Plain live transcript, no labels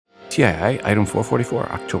TII Item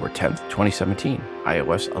 444, October 10th, 2017,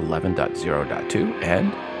 iOS 11.0.2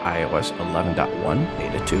 and iOS 11.1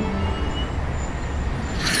 Beta 2.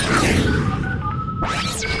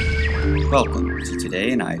 Welcome to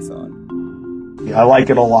Today in iPhone. I like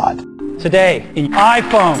it a lot. Today in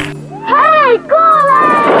iPhone. Hey, Google!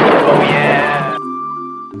 Oh, yeah.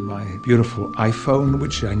 My beautiful iPhone,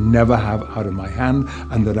 which I never have out of my hand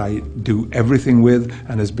and that I do everything with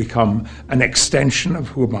and has become an extension of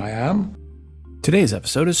who I am. Today's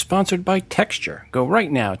episode is sponsored by Texture. Go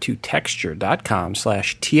right now to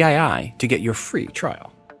texture.com/TII to get your free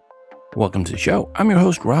trial. Welcome to the show. I'm your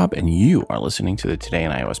host, Rob, and you are listening to the Today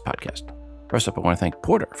in iOS podcast. First up, I want to thank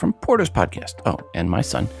Porter from Porter's Podcast. Oh, and my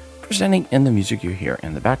son for sending in the music you hear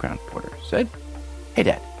in the background. Porter said, "Hey,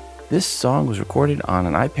 Dad, this song was recorded on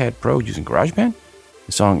an iPad Pro using GarageBand.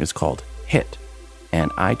 The song is called Hit,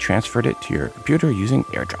 and I transferred it to your computer using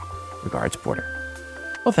AirDrop. Regards, Porter."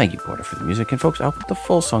 Well, thank you, Porter, for the music. And folks, I'll put the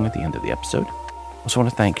full song at the end of the episode. I also want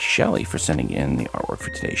to thank Shelley for sending in the artwork for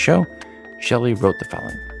today's show. Shelley wrote the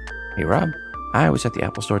following. "Hey, Rob, I was at the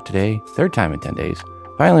Apple Store today, third time in 10 days.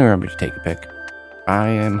 Finally remembered to take a pic. I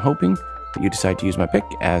am hoping that you decide to use my pic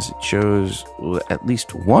as it shows at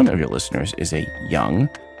least one of your listeners is a young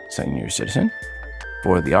senior citizen.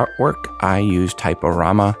 For the artwork, I use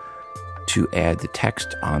Typorama to add the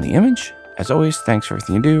text on the image. As always, thanks for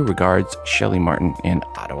everything you do. Regards, Shelley Martin in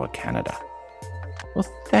Ottawa, Canada." Well,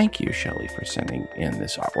 thank you, Shelley, for sending in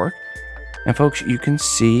this artwork. And folks, you can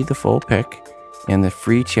see the full pic in the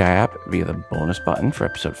free TI app via the bonus button for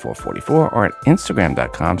episode 444 or at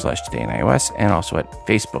instagram.com/todayinios and also at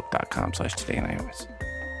facebook.com/todayinios.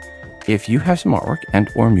 If you have some artwork and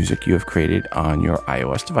or music you have created on your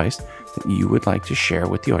iOS device that you would like to share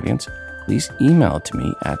with the audience, please email it to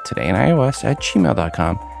me at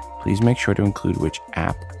todayinios@gmail.com. Please make sure to include which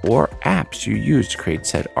app or apps you use to create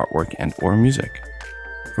said artwork and or music.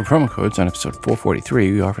 For promo codes on episode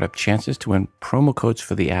 443, we offered up chances to win promo codes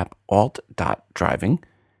for the app Alt.Driving.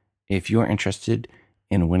 If you are interested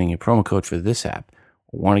in winning a promo code for this app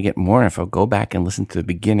or want to get more info, go back and listen to the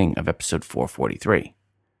beginning of episode 443.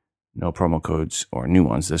 No promo codes or new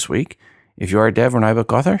ones this week. If you are a dev or an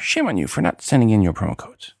iBook author, shame on you for not sending in your promo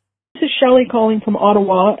codes. This is Shelley calling from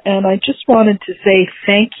Ottawa, and I just wanted to say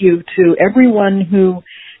thank you to everyone who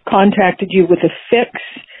contacted you with a fix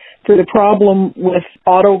for the problem with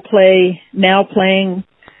autoplay now playing,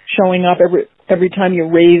 showing up every time you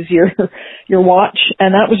raise your watch,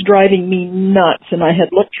 and that was driving me nuts. And I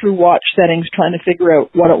had looked through watch settings trying to figure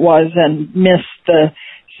out what it was and missed the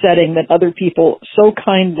setting that other people so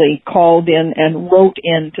kindly called in and wrote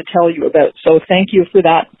in to tell you about. So thank you for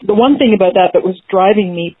that. The one thing about that was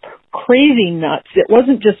driving me crazy nuts, it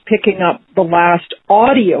wasn't just picking up the last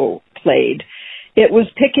audio played. It was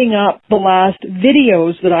picking up the last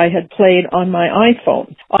videos that I had played on my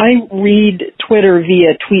iPhone. I read Twitter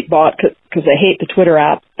via Tweetbot because I hate the Twitter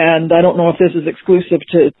app, and I don't know if this is exclusive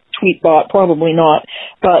to Tweetbot, probably not.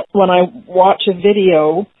 But when I watch a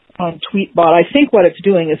video on Tweetbot, I think what it's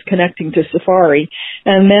doing is connecting to Safari,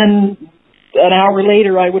 and then an hour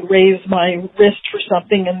later I would raise my wrist for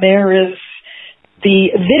something, and there is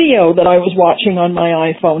the video that I was watching on my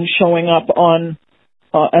iPhone showing up on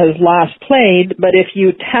as last played. But if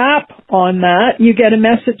you tap on that, you get a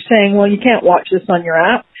message saying, well, you can't watch this on your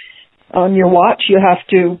app, on your watch. You have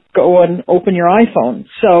to go and open your iPhone.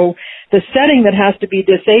 So the setting that has to be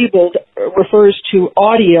disabled refers to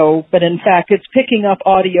audio, but in fact, it's picking up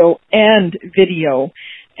audio and video.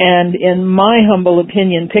 And in my humble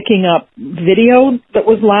opinion, picking up video that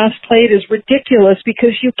was last played is ridiculous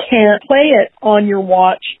because you can't play it on your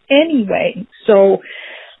watch anyway. So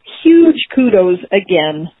huge kudos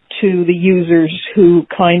again to the users who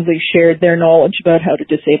kindly shared their knowledge about how to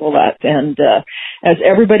disable that. And as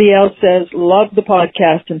everybody else says, love the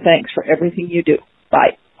podcast and thanks for everything you do.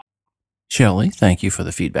 Bye. Shelley, thank you for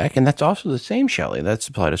the feedback. And that's also the same Shelley that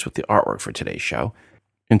supplied us with the artwork for today's show.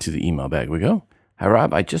 Into the email bag we go. Hi,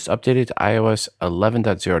 Rob. I just updated to iOS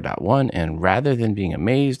 11.0.1, and rather than being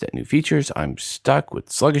amazed at new features, I'm stuck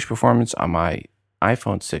with sluggish performance on my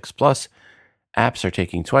iPhone 6 Plus. Apps are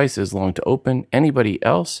taking twice as long to open. Anybody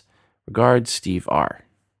else? Regards, Steve R.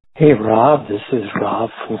 Hey, Rob. This is Rob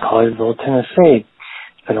from Collierville, Tennessee.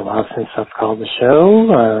 It's been a while since I've called the show.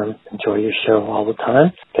 Enjoy your show all the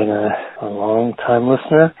time. Been a long-time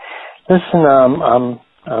listener. Listen, I'm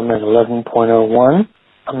at 11.01.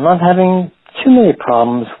 I'm not having too many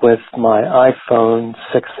problems with my iPhone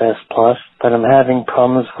 6S Plus, but I'm having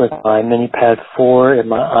problems with my MiniPad 4 and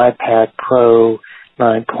my iPad Pro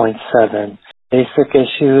 9.7. Basic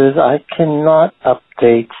issue is I cannot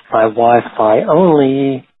update my Wi-Fi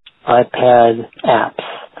only iPad apps.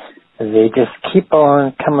 they just keep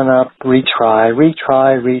on coming up, retry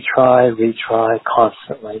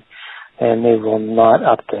constantly, and they will not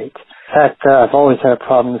update. In fact, I've always had a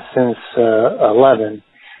problem since 11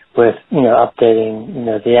 with,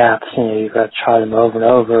 updating, the apps. You've got to try them over and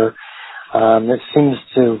over. The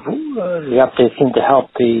updates seem to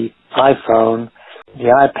help the iPhone. The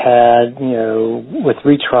iPad, with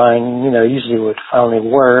retrying, usually would finally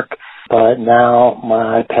work, but now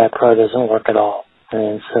my iPad Pro doesn't work at all.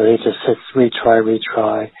 And so it just hits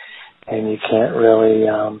retry, and you can't really,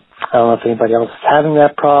 I don't know if anybody else is having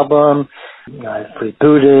that problem. I've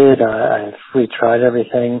rebooted, I've retried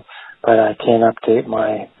everything, but I can't update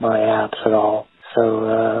my apps at all. So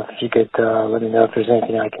if you could let me know if there's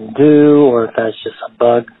anything I can do, or if that's just a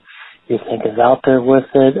bug you think is out there with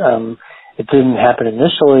it. It didn't happen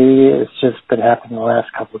initially. It's just been happening the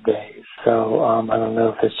last couple of days. So I don't know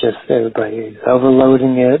if it's just everybody's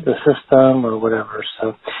overloading the system or whatever.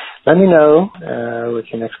 So let me know with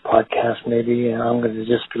your next podcast maybe. And I'm going to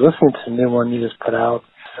just be listening to the new one you just put out.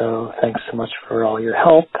 So thanks so much for all your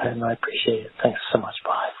help, and I appreciate it. Thanks so much.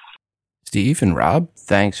 Bye. Steve and Rob,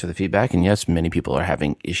 thanks for the feedback. And yes, many people are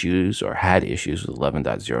having issues or had issues with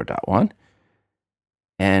 11.0.1.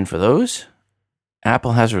 And for those,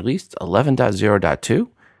 Apple has released 11.0.2.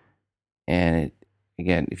 And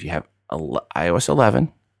again, if you have iOS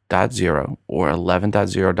 11.0 or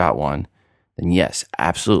 11.0.1, then yes,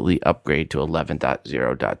 absolutely upgrade to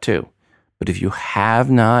 11.0.2. But if you have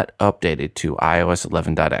not updated to iOS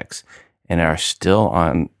 11.x and are still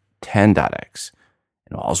on 10.x,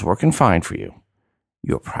 and all's working fine for you,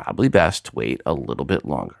 you're probably best to wait a little bit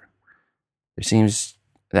longer. It seems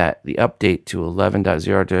that the update to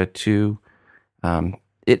 11.0.2,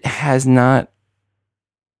 it has not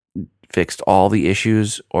fixed all the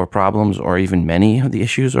issues or problems, or even many of the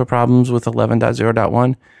issues or problems with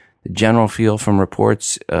 11.0.1. The general feel from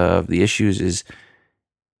reports of the issues is,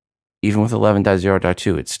 even with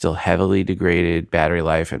 11.0.2, it's still heavily degraded battery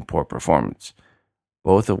life and poor performance,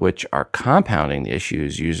 both of which are compounding the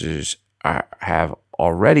issues users have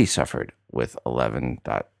already suffered with 11.0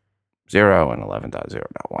 and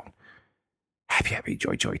 11.0.1. Happy,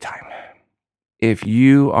 joy time. If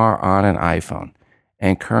you are on an iPhone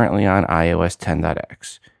and currently on iOS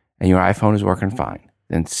 10.x and your iPhone is working fine,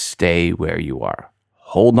 then stay where you are.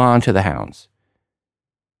 Hold on to the hounds.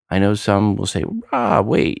 I know some will say,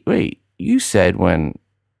 wait, you said when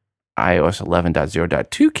iOS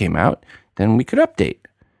 11.0.2 came out, then we could update.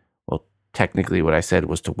 Well, technically what I said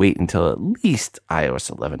was to wait until at least iOS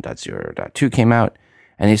 11.0.2 came out,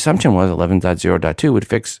 and the assumption was 11.0.2 would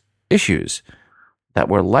fix issues that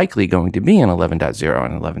were likely going to be in 11.0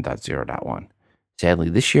 and 11.0.1. Sadly,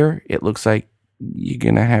 this year, it looks like you're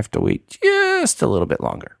going to have to wait just a little bit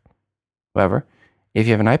longer. However, if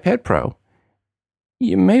you have an iPad Pro,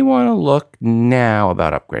 you may want to look now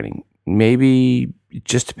about upgrading. Maybe it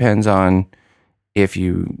just depends on if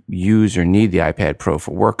you use or need the iPad Pro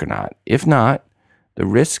for work or not. If not, the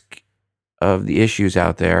risk of the issues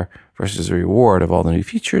out there versus the reward of all the new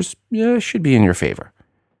features should be in your favor.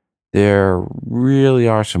 There really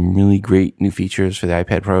are some really great new features for the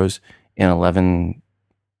iPad Pros in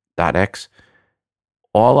 11.x.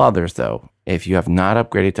 All others, though, if you have not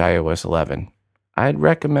upgraded to iOS 11, I'd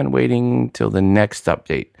recommend waiting till the next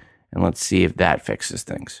update, and let's see if that fixes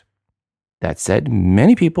things. That said,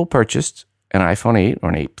 many people purchased an iPhone 8 or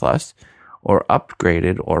an 8 Plus, or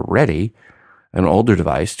upgraded already an older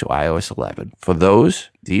device to iOS 11. For those,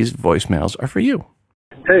 these voicemails are for you.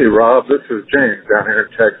 Hey, Rob, this is James down here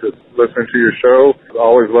in Texas, listening to your show.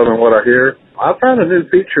 Always loving what I hear. I found a new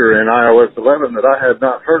feature in iOS 11 that I had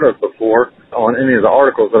not heard of before on any of the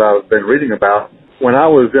articles that I've been reading about. When I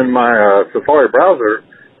was in my Safari browser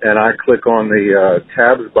and I click on the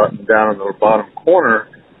tabs button down in the bottom corner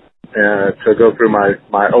to go through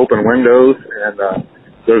my open windows, and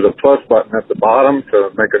there's a plus button at the bottom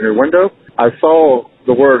to make a new window, I saw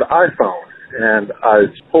the word iPhone. And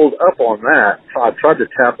I pulled up on that. I tried to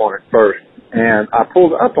tap on it first, and I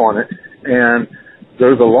pulled up on it, and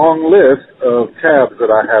there's a long list of tabs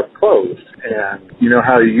that I have closed. And you know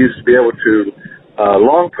how you used to be able to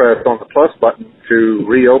long press on the plus button to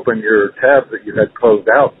reopen your tabs that you had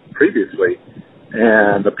closed out previously.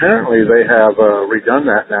 And apparently they have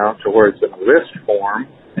redone that now to where it's in a list form.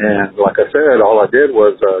 And like I said, all I did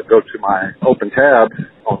was go to my open tabs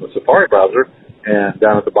on the Safari browser, and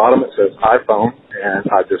down at the bottom it says iPhone, and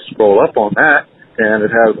I just scroll up on that, and it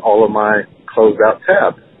has all of my closed out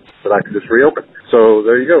tabs that I can just reopen. So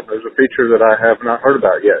there you go. There's a feature that I have not heard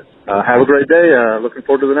about yet. Have a great day. Looking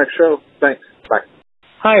forward to the next show. Thanks. Bye.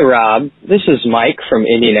 Hi, Rob. This is Mike from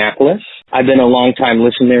Indianapolis. I've been a long-time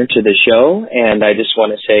listener to the show, and I just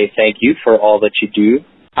want to say thank you for all that you do.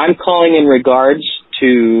 I'm calling in regards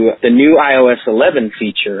to the new iOS 11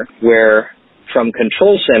 feature where from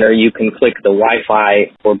Control Center you can click the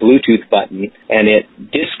Wi-Fi or Bluetooth button and it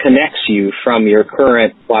disconnects you from your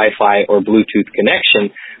current Wi-Fi or Bluetooth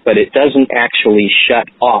connection, but it doesn't actually shut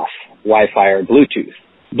off Wi-Fi or Bluetooth.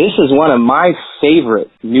 This is one of my favorite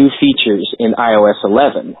new features in iOS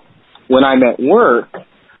 11. When I'm at work,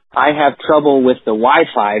 I have trouble with the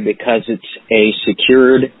Wi-Fi because it's a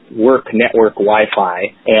secured work network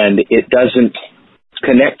Wi-Fi and it doesn't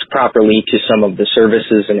connect properly to some of the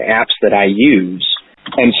services and apps that I use.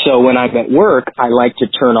 And so when I'm at work, I like to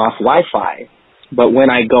turn off Wi-Fi. But when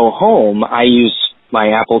I go home, I use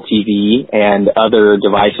my Apple TV and other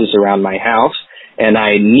devices around my house, and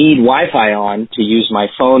I need Wi-Fi on to use my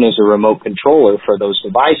phone as a remote controller for those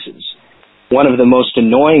devices. One of the most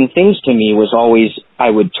annoying things to me was always I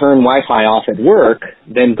would turn Wi-Fi off at work,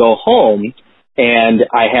 then go home, and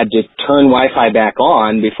I had to turn Wi-Fi back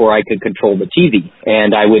on before I could control the TV.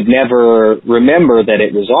 And I would never remember that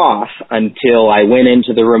it was off until I went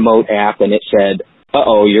into the remote app and it said,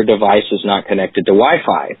 uh-oh, your device is not connected to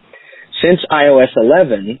Wi-Fi. Since iOS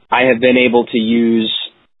 11, I have been able to use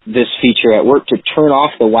this feature at work to turn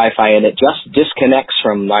off the Wi-Fi and it just disconnects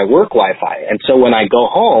from my work Wi-Fi. And so when I go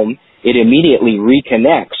home, it immediately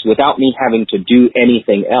reconnects without me having to do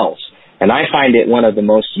anything else. And I find it one of the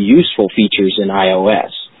most useful features in iOS.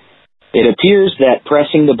 It appears that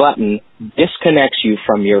pressing the button disconnects you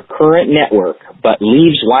from your current network, but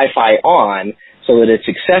leaves Wi-Fi on so that it's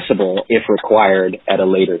accessible if required at a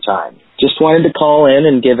later time. Just wanted to call in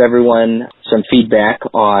and give everyone some feedback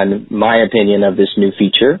on my opinion of this new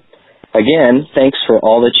feature. Again, thanks for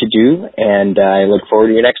all that you do, and I look forward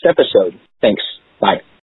to your next episode. Thanks. Bye.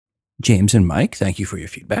 James and Mike, thank you for your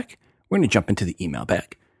feedback. We're going to jump into the email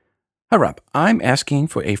bag. Hi, Rob. I'm asking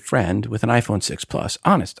for a friend with an iPhone 6 Plus.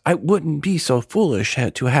 Honest, I wouldn't be so foolish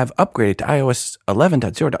to have upgraded to iOS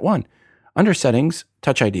 11.0.1. Under Settings,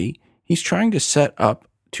 Touch ID, he's trying to set up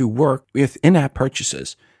to work with in-app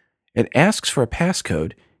purchases. It asks for a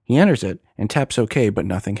passcode. He enters it and taps OK, but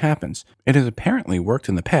nothing happens. It has apparently worked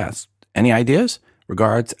in the past. Any ideas?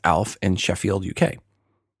 Regards, Alf in Sheffield, UK.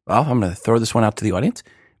 Well, I'm going to throw this one out to the audience.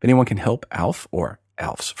 If anyone can help Alf or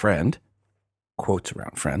Alf's friend, quotes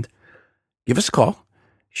around friend, give us a call.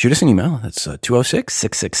 Shoot us an email. That's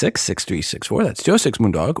 206-666-6364. That's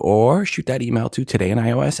 206-Moondog. Or shoot that email to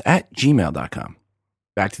todayinios@gmail.com.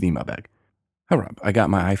 Back to the email bag. Hi, Rob. I got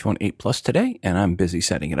my iPhone 8 Plus today, and I'm busy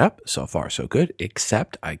setting it up. So far, so good,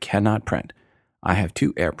 except I cannot print. I have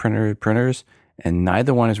two Air printers, and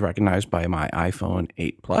neither one is recognized by my iPhone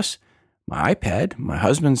 8 Plus. My iPad, my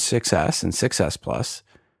husband's 6S and 6S Plus,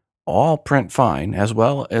 all print fine, as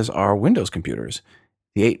well as our Windows computers.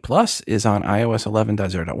 The 8 Plus is on iOS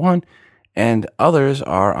 11.0.1, and others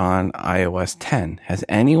are on iOS 10. Has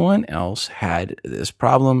anyone else had this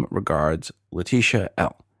problem? Regards, Letitia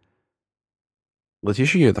L.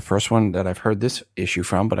 Letitia, you're the first one that I've heard this issue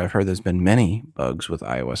from, but I've heard there's been many bugs with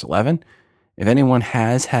iOS 11. If anyone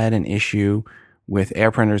has had an issue with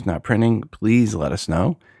Air printers not printing, please let us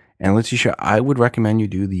know. And Letitia, I would recommend you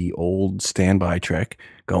do the old standby trick.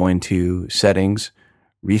 Go into settings,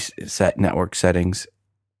 reset network settings,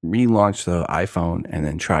 relaunch the iPhone, and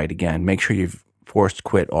then try it again. Make sure you've forced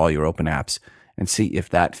quit all your open apps and see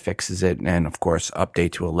if that fixes it. And of course,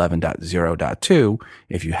 update to 11.0.2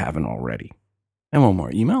 if you haven't already. And one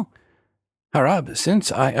more email. Hi, Rob.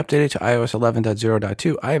 Since I updated to iOS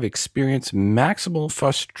 11.0.2, I have experienced maximal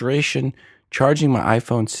frustration charging my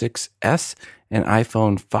iPhone 6S and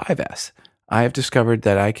iPhone 5S. I have discovered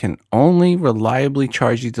that I can only reliably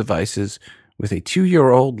charge these devices with a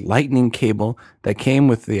 2-year-old lightning cable that came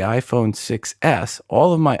with the iPhone 6S.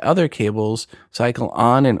 All of my other cables cycle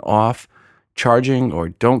on and off charging or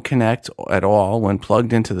don't connect at all when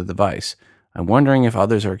plugged into the device. I'm wondering if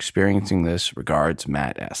others are experiencing this. Regards,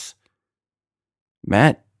 Matt S.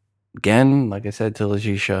 Matt, again, like I said to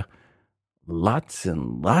Letitia, lots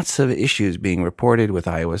and lots of issues being reported with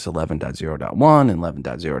iOS 11.0.1 and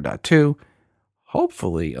 11.0.2.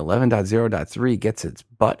 Hopefully 11.0.3 gets its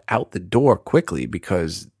butt out the door quickly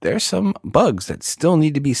because there's some bugs that still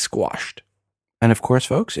need to be squashed. And of course,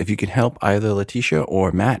 folks, if you can help either Letitia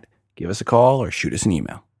or Matt, give us a call or shoot us an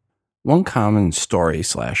email. One common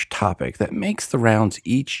story/topic that makes the rounds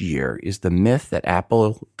each year is the myth that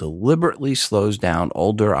Apple deliberately slows down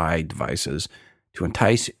older devices to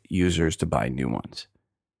entice users to buy new ones.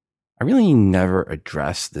 I really never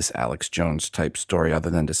address this Alex Jones type story other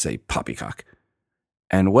than to say poppycock.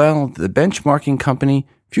 And well, the benchmarking company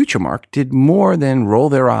FutureMark did more than roll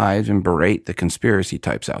their eyes and berate the conspiracy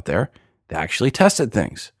types out there. They actually tested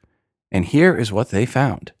things. And here is what they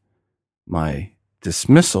found. My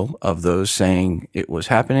dismissal of those saying it was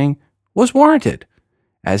happening was warranted,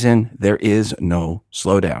 as in there is no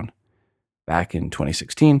slowdown. Back in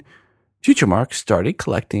 2016, FutureMark started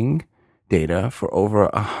collecting data for over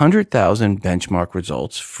 100,000 benchmark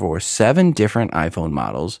results for 7 different iPhone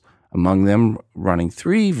models, among them running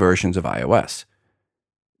 3 versions of iOS.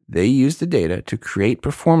 They used the data to create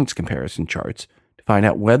performance comparison charts to find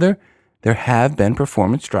out whether there have been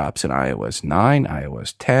performance drops in iOS 9,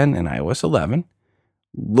 iOS 10, and iOS 11.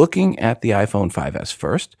 Looking at the iPhone 5S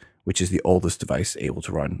first, which is the oldest device able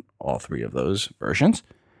to run all 3 of those versions,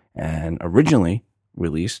 and originally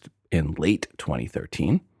released in late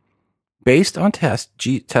 2013. Based on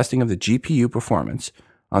testing of the GPU performance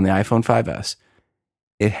on the iPhone 5S,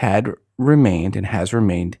 it had remained and has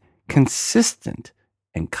remained consistent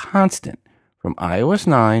and constant from iOS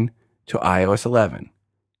 9 to iOS 11.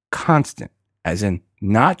 Constant, as in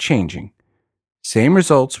not changing. Same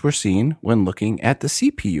results were seen when looking at the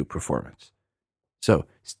CPU performance. So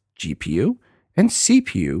GPU and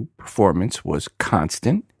CPU performance was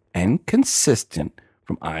constant and consistent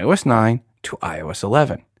from iOS 9 to iOS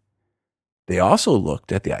 11. They also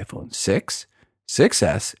looked at the iPhone 6,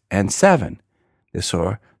 6S, and 7. They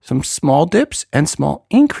saw some small dips and small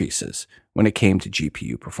increases when it came to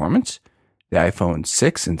GPU performance. The iPhone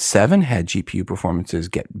 6 and 7 had GPU performances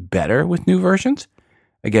get better with new versions.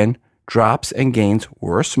 Again, drops and gains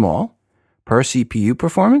were small. Per CPU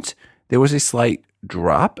performance, there was a slight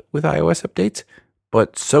drop with iOS updates,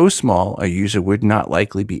 but so small a user would not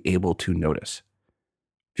likely be able to notice.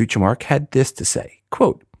 FutureMark had this to say,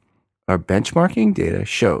 quote, "Our benchmarking data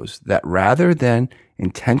shows that rather than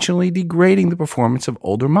intentionally degrading the performance of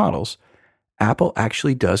older models, Apple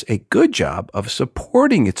actually does a good job of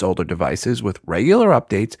supporting its older devices with regular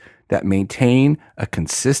updates that maintain a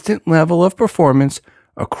consistent level of performance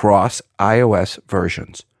across iOS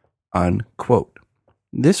versions." Unquote.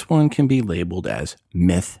 This one can be labeled as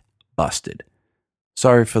myth busted.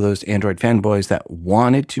 Sorry for those Android fanboys that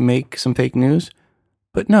wanted to make some fake news,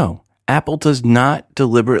 but no, Apple does not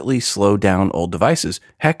deliberately slow down old devices.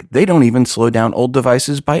 Heck, they don't even slow down old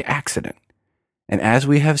devices by accident. And as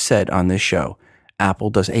we have said on this show, Apple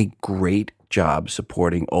does a great job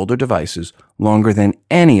supporting older devices longer than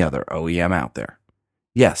any other OEM out there.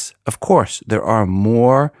 Yes, of course, there are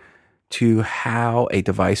more to how a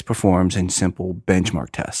device performs in simple benchmark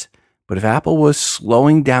tests. But if Apple was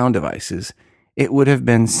slowing down devices, it would have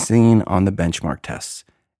been seen on the benchmark tests.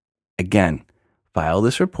 Again, file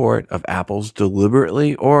this report of Apple's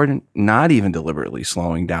deliberately or not even deliberately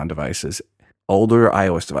slowing down devices, older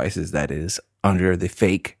iOS devices, that is, under the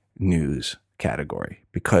fake news category,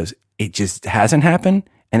 because it just hasn't happened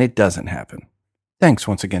and it doesn't happen. Thanks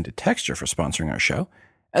once again to Texture for sponsoring our show.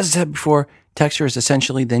 As I said before, Texture is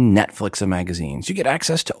essentially the Netflix of magazines. You get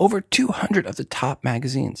access to over 200 of the top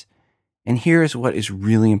magazines. And here is what is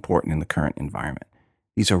really important in the current environment.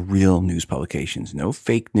 These are real news publications, no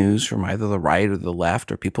fake news from either the right or the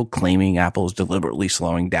left or people claiming Apple is deliberately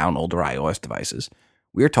slowing down older iOS devices.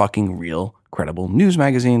 We're talking real, credible news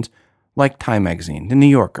magazines like Time Magazine, The New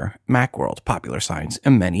Yorker, Macworld, Popular Science,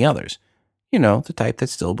 and many others. You know, the type that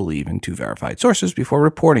still believe in 2 verified sources before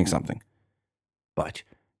reporting something. But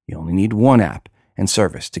you only need one app and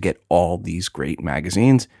service to get all these great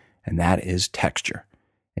magazines, and that is Texture.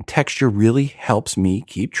 And Texture really helps me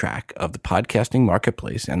keep track of the podcasting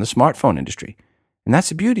marketplace and the smartphone industry. And that's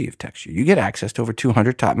the beauty of Texture. You get access to over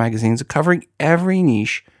 200 top magazines covering every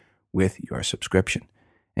niche with your subscription.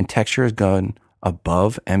 And Texture has gone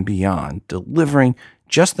above and beyond delivering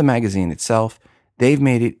just the magazine itself. They've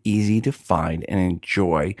made it easy to find and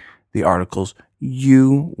enjoy the articles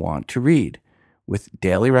you want to read, with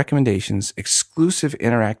daily recommendations, exclusive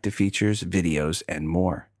interactive features, videos, and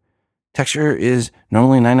more. Texture is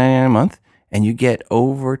normally $9.99 a month, and you get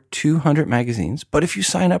over 200 magazines. But if you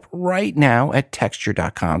sign up right now at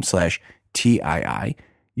texture.com/TII,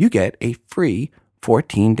 you get a free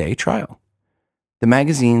 14-day trial. The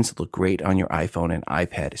magazines look great on your iPhone and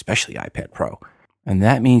iPad, especially iPad Pro. And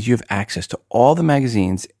that means you have access to all the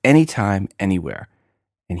magazines anytime, anywhere.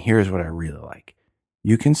 And here's what I really like.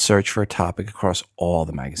 You can search for a topic across all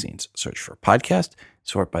the magazines. Search for a podcast,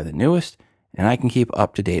 sort by the newest, and I can keep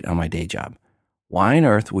up to date on my day job. Why on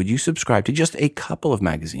earth would you subscribe to just a couple of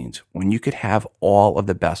magazines when you could have all of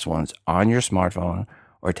the best ones on your smartphone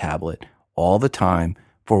or tablet all the time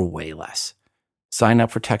for way less? Sign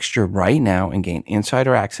up for Texture right now and gain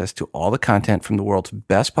insider access to all the content from the world's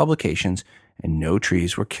best publications and no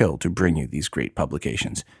trees were killed to bring you these great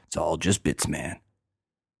publications. It's all just bits, man.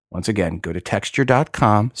 Once again, go to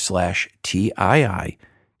texture.com/TII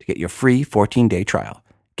to get your free 14-day trial.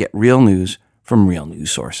 Get real news from real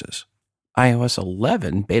news sources. iOS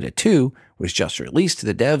 11 Beta 2 was just released to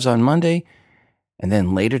the devs on Monday, and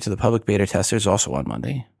then later to the public beta testers also on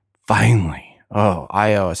Monday. Finally,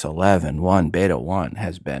 iOS 11 Beta 1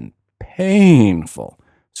 has been painful.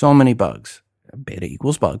 So many bugs. Beta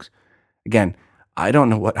equals bugs. Again, I don't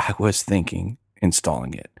know what I was thinking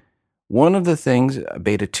installing it. One of the things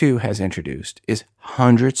Beta 2 has introduced is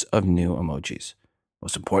hundreds of new emojis.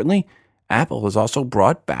 Most importantly, Apple has also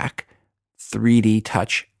brought back 3D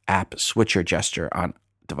Touch app switcher gesture on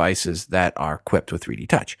devices that are equipped with 3D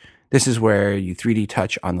Touch. This is where you 3D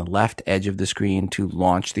touch on the left edge of the screen to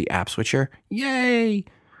launch the app switcher. Yay!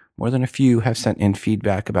 More than a few have sent in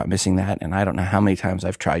feedback about missing that, and I don't know how many times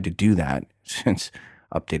I've tried to do that since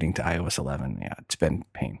updating to iOS 11. Yeah, it's been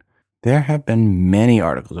pain. There have been many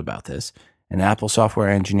articles about this, and Apple software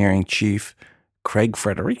engineering chief Craig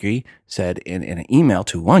Federighi said in an email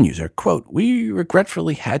to one user, quote, "We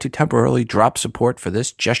regretfully had to temporarily drop support for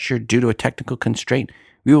this gesture due to a technical constraint.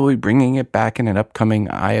 We will be bringing it back in an upcoming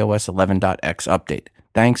iOS 11.x update.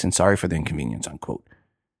 Thanks and sorry for the inconvenience," unquote.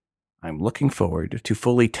 I'm looking forward to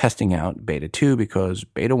fully testing out Beta 2 because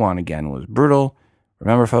Beta 1 again was brutal.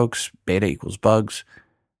 Remember, folks, beta equals bugs.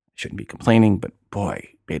 I shouldn't be complaining, but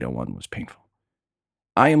boy, Beta 1 was painful.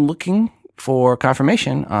 I am looking for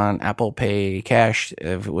confirmation on Apple Pay Cash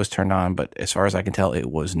if it was turned on, but as far as I can tell, it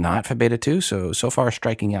was not for Beta 2, so far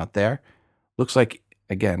striking out there. Looks like,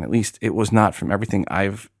 again, at least it was not from everything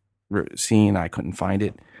I've seen. I couldn't find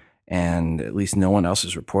it, and at least no one else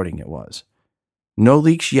is reporting it was. No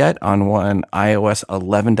leaks yet on when iOS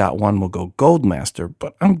 11.1 will go Gold Master,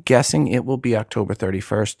 but I'm guessing it will be October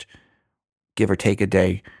 31st, give or take a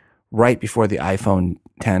day, right before the iPhone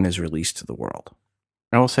 10 is released to the world.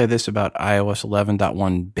 I will say this about iOS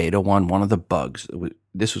 11.1 Beta 1, one of the bugs,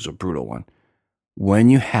 this was a brutal one. When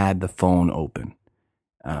you had the phone open,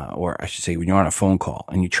 or I should say when you're on a phone call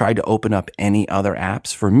and you tried to open up any other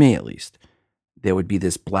apps, for me at least, there would be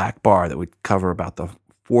this black bar that would cover about the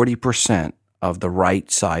 40% of the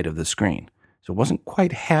right side of the screen. So it wasn't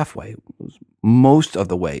quite halfway. It was most of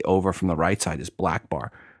the way over from the right side, this black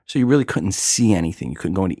bar. So you really couldn't see anything. You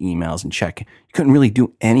couldn't go into emails and check. You couldn't really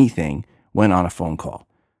do anything when on a phone call.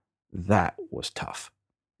 That was tough.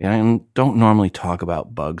 And I don't normally talk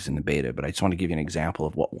about bugs in the beta, but I just want to give you an example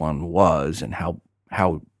of what one was and how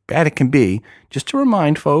bad it can be, just to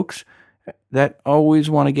remind folks that always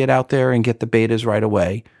want to get out there and get the betas right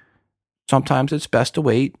away. Sometimes it's best to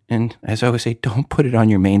wait. And as I always say, don't put it on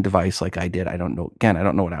your main device like I did. I don't know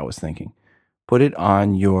what I was thinking. Put it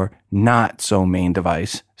on your not so main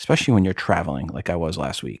device, especially when you're traveling like I was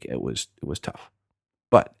last week. It was tough.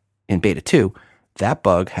 But in Beta 2, that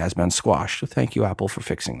bug has been squashed. So thank you, Apple, for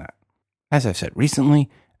fixing that. As I've said recently,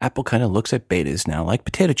 Apple kind of looks at betas now like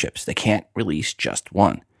potato chips. They can't release just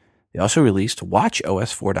one. They also released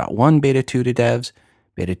watchOS 4.1 Beta 2 to devs.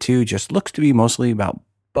 Beta 2 just looks to be mostly about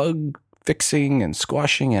bug fixing and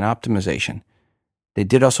squashing and optimization. They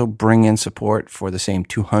did also bring in support for the same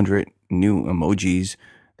 200 new emojis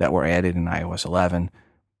that were added in iOS 11.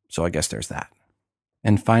 So I guess there's that.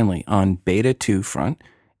 And finally, on Beta 2 front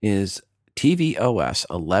is tvOS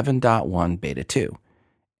 11.1 Beta 2.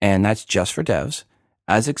 And that's just for devs.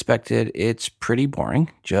 As expected, it's pretty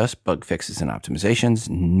boring. Just bug fixes and optimizations.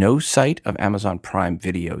 No sight of Amazon Prime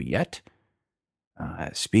Video yet.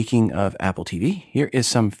 Speaking of Apple TV, here is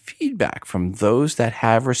some feedback from those that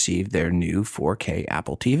have received their new 4K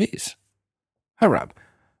Apple TVs. Hi, Rob.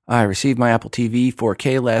 I received my Apple TV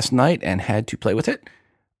 4K last night and had to play with it.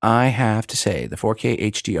 I have to say, the 4K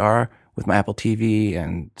HDR with my Apple TV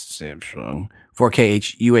and Samsung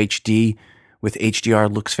 4K UHD with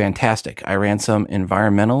HDR looks fantastic. I ran some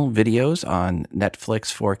environmental videos on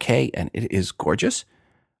Netflix 4K and it is gorgeous.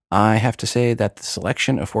 I have to say that the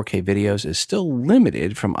selection of 4K videos is still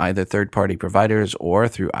limited from either third-party providers or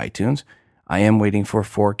through iTunes. I am waiting for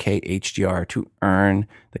 4K HDR to earn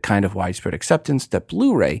the kind of widespread acceptance that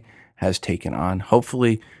Blu-ray has taken on.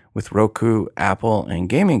 Hopefully, with Roku, Apple, and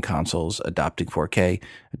gaming consoles adopting 4K,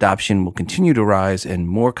 adoption will continue to rise and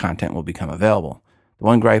more content will become available. The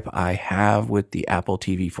one gripe I have with the Apple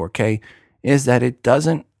TV 4K is that it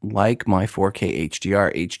doesn't like my 4K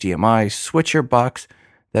HDR HDMI switcher box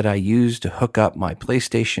that I use to hook up my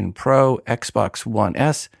PlayStation Pro, Xbox One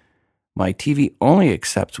S. My TV only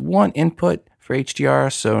accepts one input for HDR,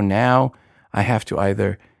 so now I have to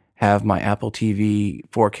either have my Apple TV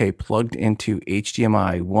 4K plugged into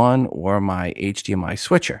HDMI 1 or my HDMI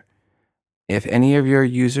switcher. If any of your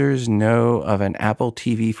users know of an Apple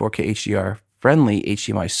TV 4K HDR friendly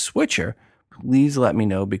HDMI switcher, please let me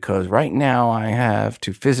know, because right now I have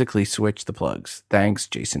to physically switch the plugs. Thanks,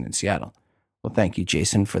 Jason in Seattle. Well, thank you,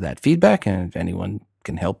 Jason, for that feedback. And if anyone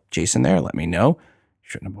can help Jason there, let me know.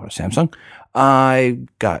 Shouldn't have bought a Samsung. I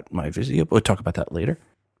got my Vizio. We'll talk about that later.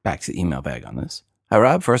 Back to the email bag on this. Hi,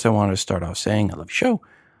 Rob. First, I wanted to start off saying I love your show.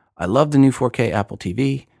 I love the new 4K Apple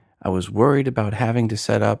TV. I was worried about having to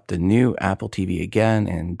set up the new Apple TV again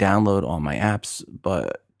and download all my apps,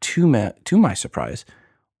 but to my surprise,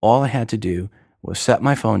 all I had to do was set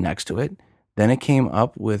my phone next to it. Then it came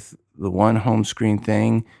up with the one home screen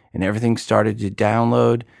thing, and everything started to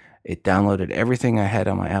download. It downloaded everything I had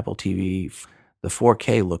on my Apple TV. The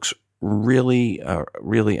 4K looks really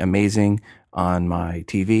amazing on my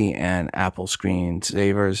TV, and Apple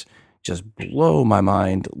screensavers just blow my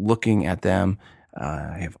mind looking at them.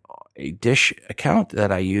 I have a Dish account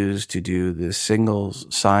that I use to do the single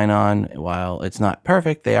sign-on. While it's not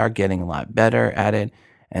perfect, they are getting a lot better at it,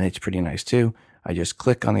 and it's pretty nice too. I just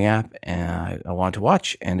click on the app and I want to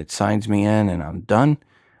watch, and it signs me in, and I'm done.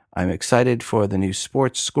 I'm excited for the new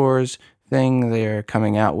sports scores thing they're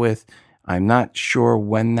coming out with. I'm not sure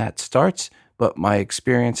when that starts, but my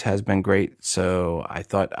experience has been great, so I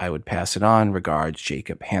thought I would pass it on. Regards,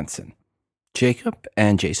 Jacob Hansen. Jacob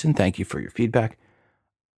and Jason, thank you for your feedback.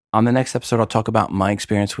 On the next episode, I'll talk about my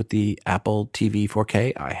experience with the Apple TV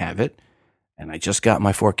 4K. I have it, and I just got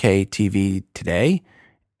my 4K TV today,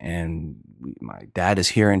 and my dad is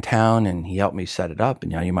here in town, and he helped me set it up.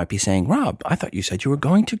 And now you might be saying, Rob, I thought you said you were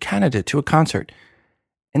going to Canada to a concert.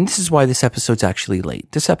 And this is why this episode's actually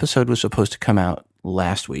late. This episode was supposed to come out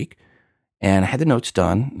last week, and I had the notes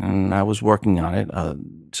done, and I was working on it.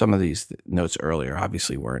 Some of these notes earlier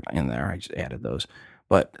obviously weren't in there. I just added those.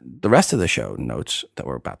 But the rest of the show notes that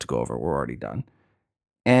we're about to go over were already done.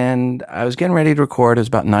 And I was getting ready to record. It was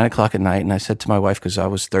about 9 o'clock at night, and I said to my wife, because I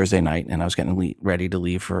was Thursday night, and I was getting ready to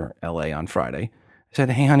leave for LA on Friday, I said,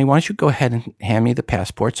 hey, honey, why don't you go ahead and hand me the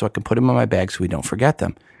passports so I can put them in my bag so we don't forget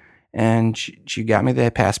them. And she got me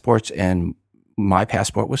the passports, and my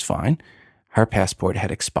passport was fine. Her passport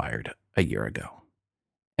had expired a year ago.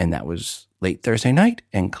 And that was late Thursday night,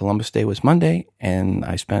 and Columbus Day was Monday, and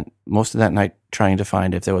I spent most of that night trying to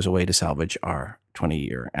find if there was a way to salvage our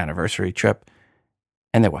 20-year anniversary trip,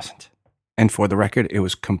 and there wasn't. And for the record, it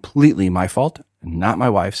was completely my fault, not my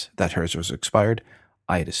wife's, that hers was expired.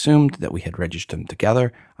 I had assumed that we had registered them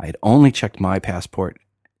together. I had only checked my passport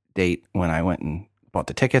date when I went and bought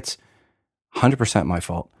the tickets. 100% my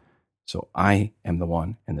fault. So I am the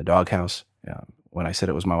one in the doghouse. When I said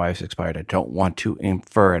it was my wife's expired, I don't want to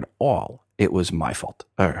infer at all it was my fault,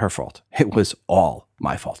 or her fault. It was all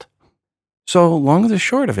my fault. So long and the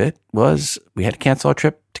short of it was we had to cancel our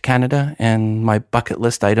trip to Canada and my bucket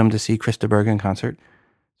list item to see Krista Berg in concert.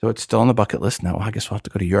 So it's still on the bucket list. Now I guess we'll have to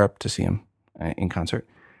go to Europe to see him in concert.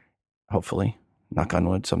 Hopefully, knock on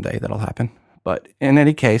wood, someday that'll happen. But in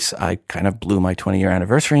any case, I kind of blew my 20-year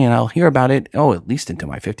anniversary, and I'll hear about it, at least into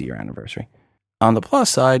my 50-year anniversary. On the plus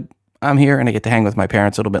side, I'm here and I get to hang with my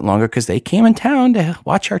parents a little bit longer because they came in town to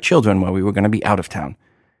watch our children while we were going to be out of town.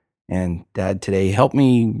 And Dad today helped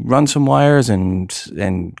me run some wires and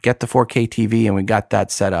get the 4K TV, and we got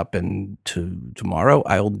that set up. And tomorrow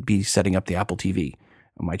I'll be setting up the Apple TV.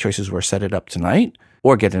 My choices were set it up tonight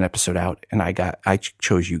or get an episode out, and I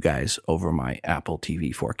chose you guys over my Apple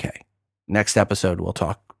TV 4K. Next episode, we'll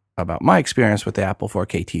talk about my experience with the Apple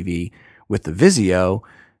 4K TV with the Vizio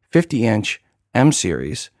 50-inch M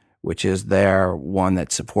series, which is their one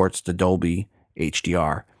that supports the Dolby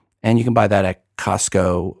HDR. And you can buy that at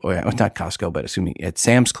Costco, or not Costco, but at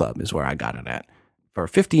Sam's Club is where I got it at. For a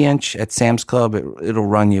 50-inch at Sam's Club, it'll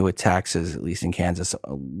run you with taxes, at least in Kansas,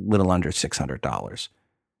 a little under $600,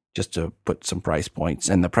 just to put some price points.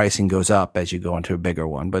 And the pricing goes up as you go into a bigger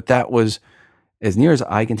one. But that was, as near as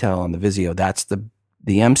I can tell on the Vizio, that's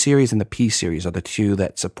the M series and the P series are the two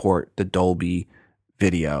that support the Dolby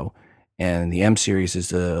video. And the M series is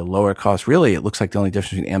the lower cost. Really, it looks like the only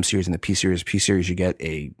difference between the M series and the P series, you get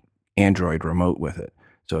a Android remote with it.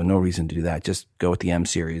 So no reason to do that. Just go with the M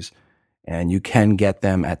series. And you can get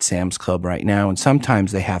them at Sam's Club right now. And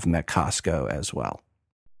sometimes they have them at Costco as well.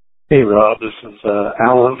 Hey, Rob. This is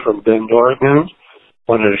Alan from Bend, Oregon.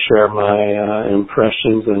 Wanted to share my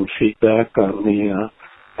impressions and feedback on the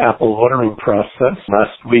Apple ordering process.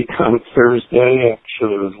 Last week on Thursday,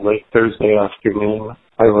 actually it was late Thursday afternoon,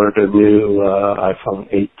 I ordered a new iPhone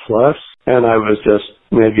 8 Plus, and I was just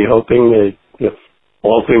maybe hoping that if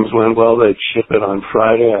all things went well, they'd ship it on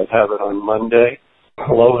Friday. I'd have it on Monday.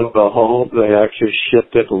 Lo and behold, they actually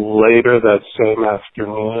shipped it later that same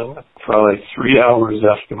afternoon. probably 3 hours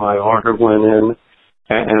after my order went in,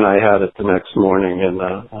 and I had it the next morning in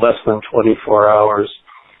less than 24 hours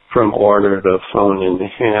from order to phone in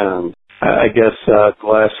hand. I guess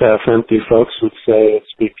glass half empty folks would say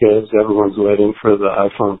it's because everyone's waiting for the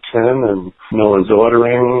iPhone 10 and no one's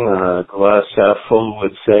ordering. Glass half full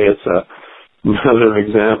would say it's another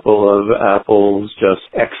example of Apple's just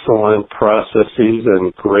excellent processes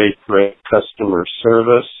and great customer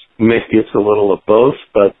service. Maybe it's a little of both,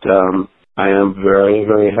 but I am very,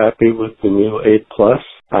 very happy with the new 8 Plus.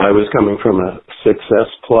 I was coming from a 6S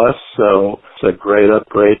Plus, so it's a great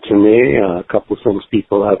upgrade to me. A couple of things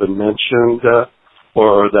people haven't mentioned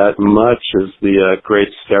or that much is the great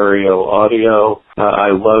stereo audio.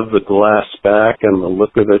 I love the glass back and the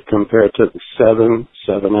look of it compared to the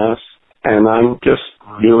 7S. And I'm just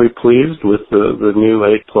really pleased with the new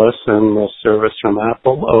 8 Plus and the service from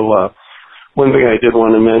Apple. One thing I did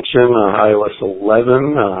want to mention, iOS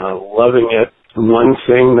 11, loving it. One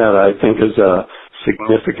thing that I think is a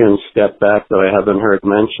significant step back that I haven't heard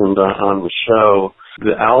mentioned on the show,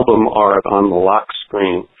 the album art on the lock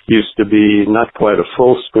screen used to be not quite a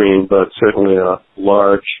full screen, but certainly a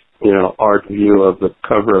large, art view of the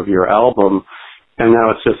cover of your album. And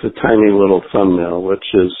now it's just a tiny little thumbnail,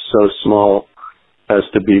 which is so small as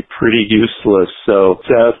to be pretty useless. So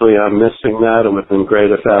sadly, I'm missing that. It would have been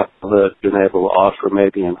great if Apple had been able to offer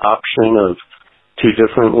maybe an option of 2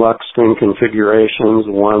 different lock screen configurations,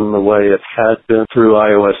 one the way it had been through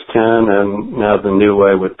iOS 10 and now the new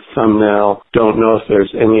way with the thumbnail. Don't know if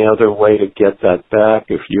there's any other way to get that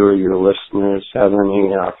back, if you or your listeners have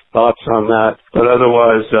any thoughts on that. But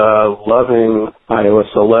otherwise, loving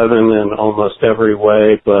iOS 11 in almost every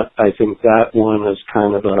way, but I think that one is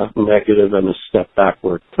kind of a negative and a step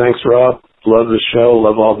backward. Thanks, Rob. Love the show.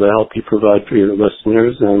 Love all the help you provide for your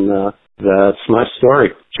listeners, and that's my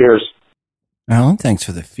story. Cheers. Alan, thanks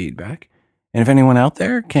for the feedback. And if anyone out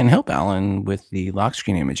there can help Alan with the lock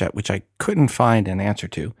screen image, which I couldn't find an answer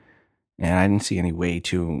to, and I didn't see any way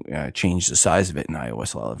to change the size of it in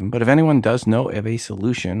iOS 11, but if anyone does know of a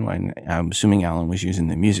solution, I'm assuming Alan was using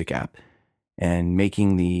the music app, and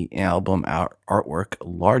making the album artwork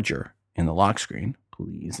larger in the lock screen,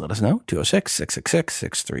 please let us know.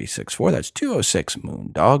 206-666-6364. That's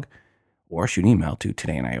 206-MOON-DOG. Or shoot an email to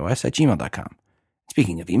todayinis@gmail.com.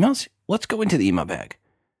 Speaking of emails, let's go into the email bag.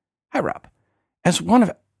 Hi, Rob. As one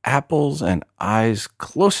of Apple's and I's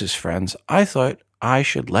closest friends, I thought I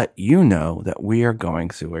should let you know that we are going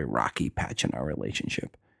through a rocky patch in our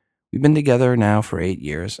relationship. We've been together now for 8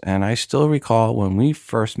 years, and I still recall when we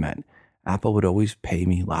first met, Apple would always pay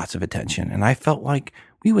me lots of attention, and I felt like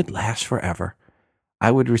we would last forever.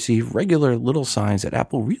 I would receive regular little signs that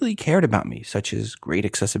Apple really cared about me, such as great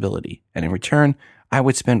accessibility, and in return, I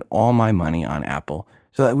would spend all my money on Apple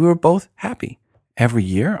so that we were both happy. Every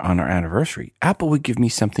year on our anniversary, Apple would give me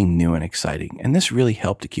something new and exciting, and this really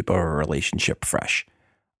helped to keep our relationship fresh.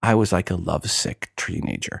 I was like a lovesick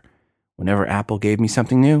teenager. Whenever Apple gave me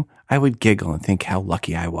something new, I would giggle and think how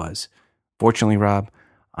lucky I was. Fortunately, Rob,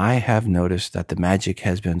 I have noticed that the magic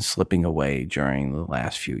has been slipping away during the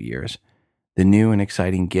last few years. The new and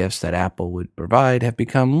exciting gifts that Apple would provide have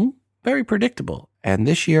become very predictable, and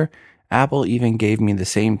this year, Apple even gave me the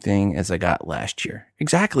same thing as I got last year.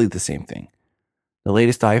 Exactly the same thing. The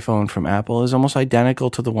latest iPhone from Apple is almost identical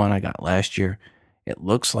to the one I got last year. It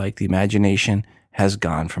looks like the imagination has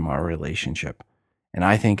gone from our relationship. And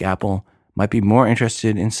I think Apple might be more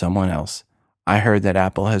interested in someone else. I heard that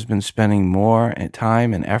Apple has been spending more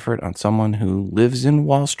time and effort on someone who lives in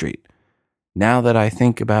Wall Street. Now that I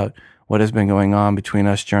think about what has been going on between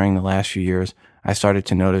us during the last few years, I started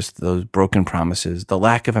to notice those broken promises, the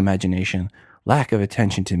lack of imagination, lack of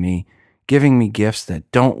attention to me, giving me gifts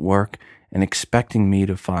that don't work, and expecting me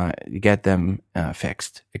to get them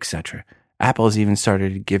fixed, etc. Apple has even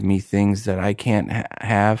started to give me things that I can't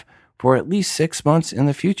have for at least 6 months in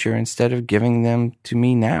the future instead of giving them to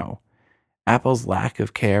me now. Apple's lack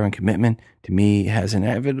of care and commitment to me has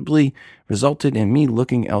inevitably resulted in me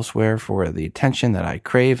looking elsewhere for the attention that I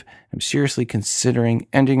crave. I'm seriously considering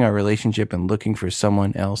ending our relationship and looking for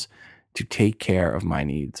someone else to take care of my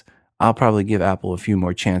needs. I'll probably give Apple a few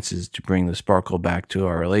more chances to bring the sparkle back to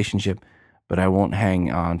our relationship, but I won't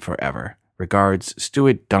hang on forever. Regards,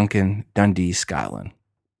 Stuart Duncan, Dundee, Scotland.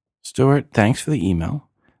 Stuart, thanks for the email.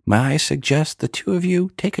 May I suggest the two of you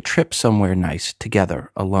take a trip somewhere nice together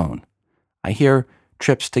alone? I hear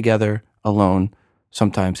trips together alone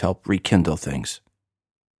sometimes help rekindle things.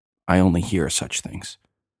 I only hear such things.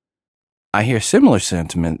 I hear similar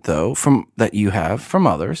sentiment, though, that you have from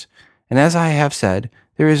others, and as I have said,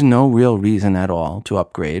 there is no real reason at all to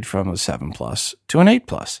upgrade from a 7 Plus to an 8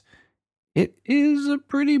 Plus. It is a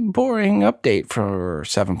pretty boring update for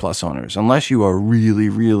 7 Plus owners, unless you are really,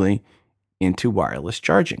 really into wireless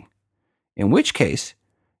charging. In which case,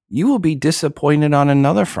 you will be disappointed on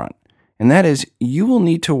another front, and that is you will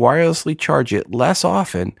need to wirelessly charge it less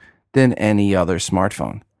often than any other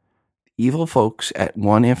smartphone. Evil folks at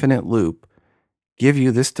One Infinite Loop give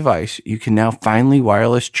you this device you can now finally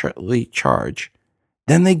wirelessly charge.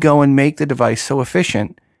 Then they go and make the device so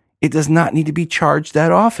efficient, it does not need to be charged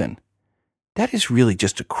that often. That is really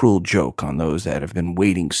just a cruel joke on those that have been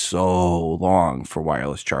waiting so long for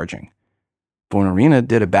wireless charging. Born Arena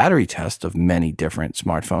did a battery test of many different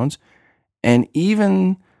smartphones, and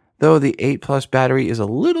even though the 8 Plus battery is a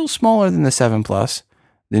little smaller than the 7 Plus,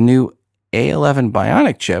 the new A11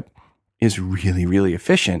 Bionic chip is really, really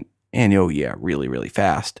efficient and, really, really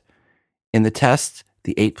fast. In the test,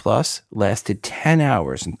 the 8 Plus lasted 10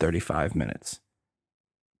 hours and 35 minutes.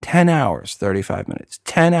 10 hours, 35 minutes.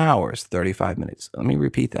 10 hours, 35 minutes. Let me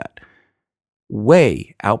repeat that.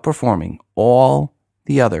 Way outperforming all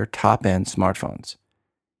the other top-end smartphones.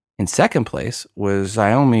 In second place was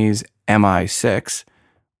Xiaomi's Mi6,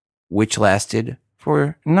 which lasted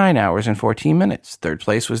for 9 hours and 14 minutes. Third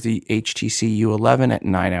place was the HTC U11 at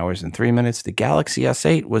 9 hours and 3 minutes. The Galaxy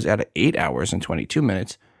S8 was at 8 hours and 22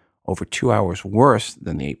 minutes, over 2 hours worse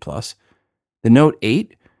than the 8 Plus. The Note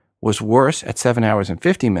 8 was worse at 7 hours and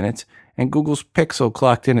 50 minutes, and Google's Pixel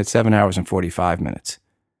clocked in at 7 hours and 45 minutes.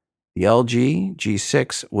 The LG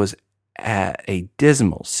G6 was at a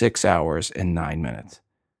dismal 6 hours and 9 minutes.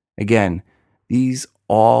 Again, these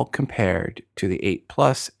all compared to the 8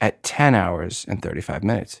 Plus at 10 hours and 35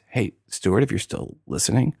 minutes. Hey, Stuart, if you're still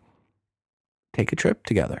listening, take a trip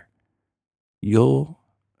together. You'll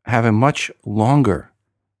have a much longer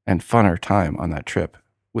and funner time on that trip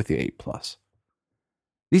with the 8 Plus.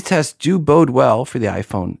 These tests do bode well for the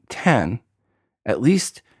iPhone X. At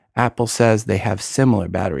least Apple says they have similar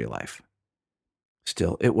battery life.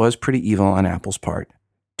 Still, it was pretty evil on Apple's part.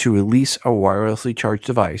 To release a wirelessly charged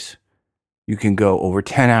device, you can go over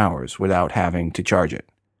 10 hours without having to charge it.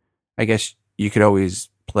 I guess you could always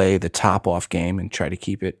play the top-off game and try to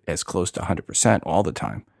keep it as close to 100% all the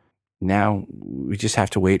time. Now, we just have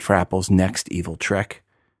to wait for Apple's next evil trick,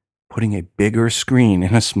 putting a bigger screen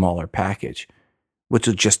in a smaller package, which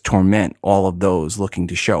will just torment all of those looking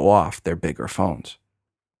to show off their bigger phones.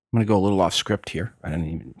 I'm going to go a little off script here. I didn't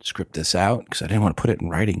even script this out because I didn't want to put it in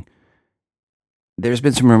writing. There's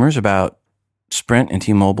been some rumors about Sprint and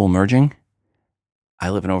T-Mobile merging. I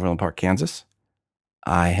live in Overland Park, Kansas.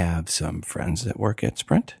 I have some friends that work at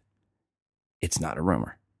Sprint. It's not a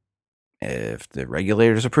rumor. If the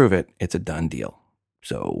regulators approve it, it's a done deal.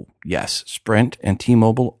 So yes, Sprint and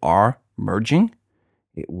T-Mobile are merging.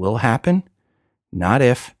 It will happen. Not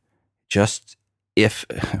if, just if,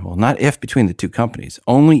 well, not if between the two companies,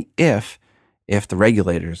 only if the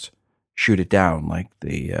regulators shoot it down, like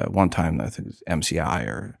the one time, I think it was MCI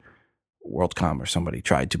or WorldCom or somebody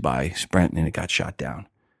tried to buy Sprint and it got shot down.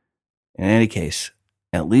 In any case,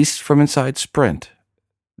 at least from inside Sprint,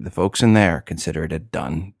 the folks in there consider it a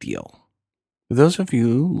done deal. For those of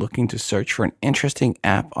you looking to search for an interesting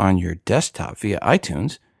app on your desktop via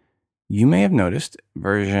iTunes, you may have noticed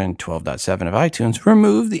version 12.7 of iTunes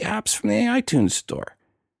removed the apps from the iTunes store,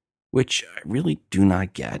 which I really do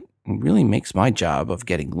not get and really makes my job of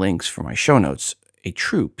getting links for my show notes a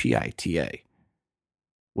true PITA.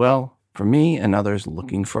 Well, for me and others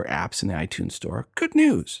looking for apps in the iTunes store, good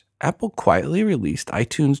news. Apple quietly released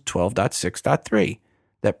iTunes 12.6.3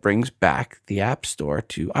 that brings back the App Store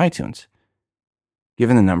to iTunes.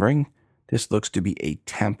 Given the numbering, this looks to be a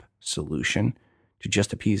temp solution to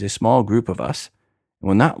just appease a small group of us and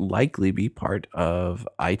will not likely be part of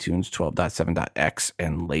iTunes 12.7.x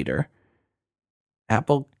and later.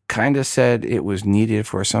 Apple kind of said it was needed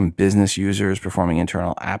for some business users performing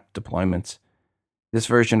internal app deployments. This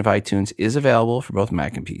version of iTunes is available for both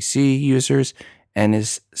Mac and PC users and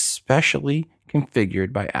is specially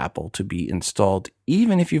configured by Apple to be installed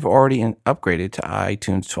even if you've already upgraded to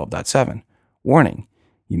iTunes 12.7. Warning,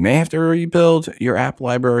 you may have to rebuild your app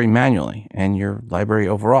library manually and your library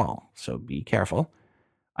overall, so be careful.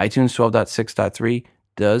 iTunes 12.6.3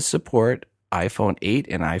 does support iPhone 8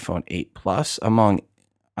 and iPhone 8 Plus among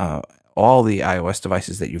all the iOS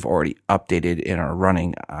devices that you've already updated and are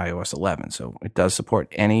running iOS 11. So it does support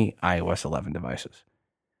any iOS 11 devices.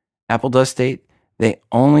 Apple does state they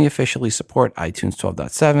only officially support iTunes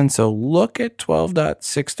 12.7. So look at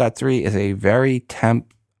 12.6.3 as a very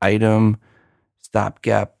temp item,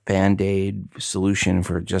 stopgap, band-aid solution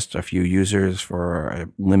for just a few users for a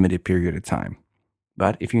limited period of time.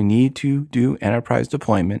 But if you need to do enterprise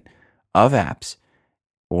deployment of apps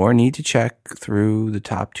or need to check through the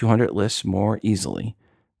top 200 lists more easily,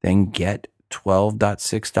 then get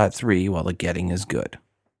 12.6.3 while the getting is good.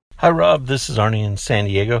 Hi, Rob. This is Arnie in San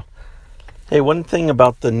Diego. Hey, one thing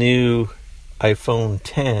about the new iPhone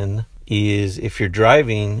 10 is if you're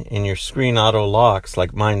driving and your screen auto locks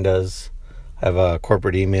like mine does, I have a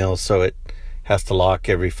corporate email, so it has to lock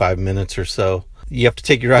every 5 minutes or so. You have to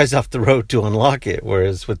take your eyes off the road to unlock it,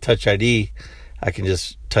 whereas with Touch ID, I can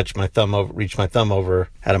just reach my thumb over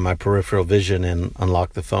out of my peripheral vision and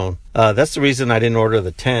unlock the phone. That's the reason I didn't order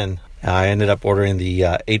the 10. I ended up ordering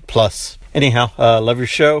the 8 Plus. Anyhow, love your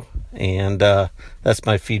show, and that's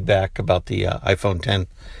my feedback about the iPhone 10.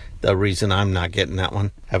 The reason I'm not getting that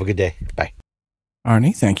one. Have a good day. Bye.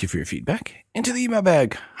 Arnie, thank you for your feedback. Into the email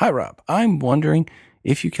bag. Hi, Rob. I'm wondering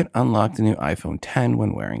if you can unlock the new iPhone 10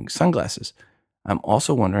 when wearing sunglasses. I'm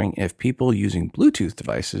also wondering if people using Bluetooth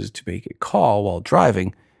devices to make a call while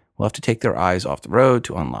driving will have to take their eyes off the road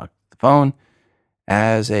to unlock the phone.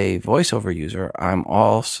 As a voiceover user, I'm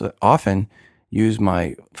also often use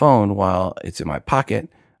my phone while it's in my pocket.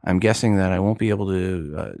 I'm guessing that I won't be able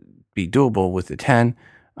to be doable with the 10.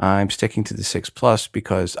 I'm sticking to the 6 Plus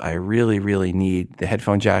because I really, really need the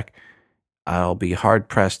headphone jack. I'll be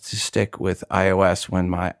hard-pressed to stick with iOS when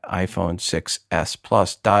my iPhone 6S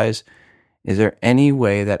Plus dies. Is there any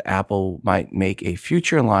way that Apple might make a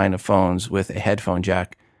future line of phones with a headphone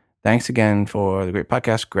jack? Thanks again for the great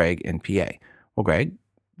podcast, Greg in PA. Well, Greg,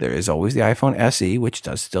 there is always the iPhone SE, which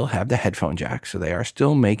does still have the headphone jack. So they are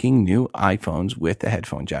still making new iPhones with the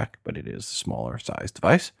headphone jack, but it is a smaller size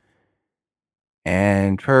device.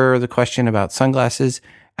 And per the question about sunglasses,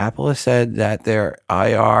 Apple has said that their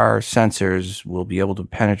IR sensors will be able to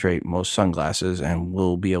penetrate most sunglasses and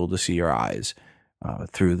will be able to see your eyes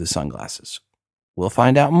through the sunglasses. We'll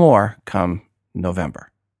find out more come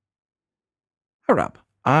November. Hi, Rob.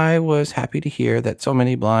 I was happy to hear that so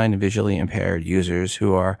many blind and visually impaired users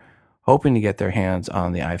who are hoping to get their hands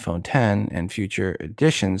on the iPhone 10 and future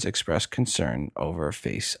editions express concern over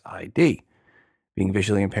Face ID. Being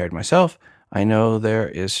visually impaired myself, I know there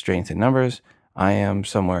is strength in numbers. I am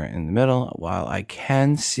somewhere in the middle. While I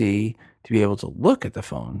can see to be able to look at the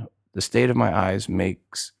phone, the state of my eyes may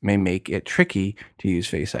make it tricky to use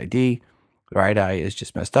Face ID. The right eye is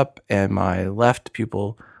just messed up, and my left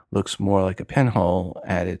pupil looks more like a pinhole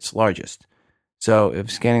at its largest. So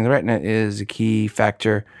if scanning the retina is a key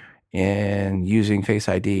factor in using Face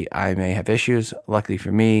ID, I may have issues. Luckily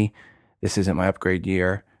for me, this isn't my upgrade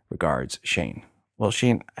year. Regards, Shane. Well,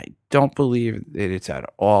 Shane, I don't believe that it's at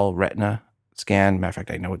all retina scan. Matter of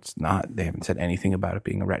fact, I know it's not. They haven't said anything about it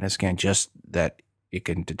being a retina scan, just that it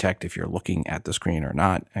can detect if you're looking at the screen or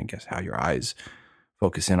not. I guess how your eyes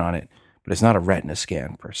focus in on it. But it's not a retina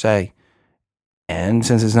scan per se. And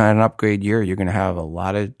since it's not an upgrade year, you're going to have a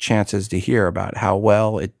lot of chances to hear about how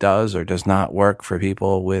well it does or does not work for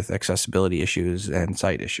people with accessibility issues and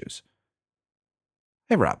sight issues.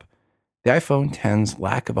 Hey, Rob. The iPhone X's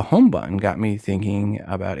lack of a home button got me thinking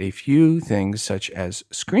about a few things such as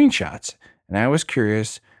screenshots, and I was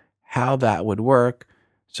curious how that would work,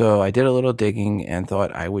 so I did a little digging and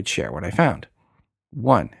thought I would share what I found.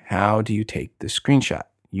 1. How do you take the screenshot?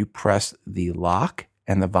 You press the lock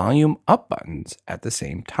and the volume up buttons at the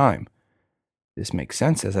same time. This makes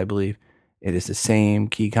sense, as I believe it is the same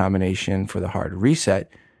key combination for the hard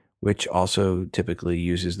reset, which also typically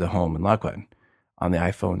uses the home and lock button. On the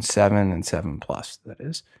iPhone 7 and 7 Plus, that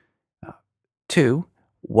is. 2,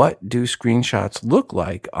 what do screenshots look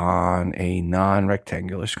like on a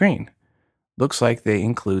non-rectangular screen? Looks like they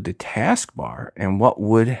include the taskbar and what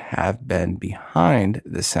would have been behind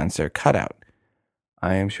the sensor cutout.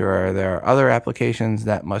 I am sure there are other applications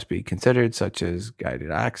that must be considered, such as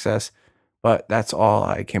guided access, but that's all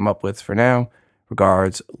I came up with for now.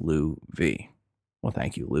 Regards, Lou V. Well,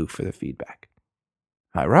 thank you, Lou, for the feedback.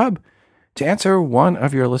 Hi, Rob. To answer one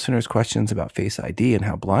of your listeners' questions about Face ID and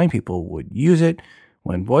how blind people would use it,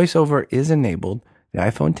 when VoiceOver is enabled, the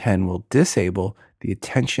iPhone 10 will disable the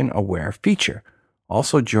Attention Aware feature.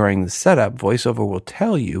 Also, during the setup, VoiceOver will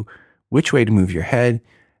tell you which way to move your head.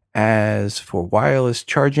 As for wireless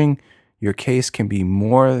charging, your case can be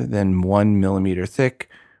more than 1 millimeter thick,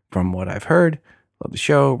 from what I've heard. Love the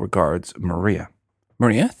show. Regards, Maria.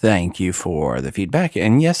 Maria, thank you for the feedback.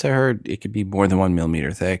 And yes, I heard it could be more than 1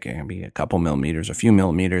 millimeter thick. It can be a couple millimeters, a few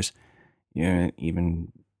millimeters,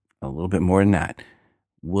 even a little bit more than that.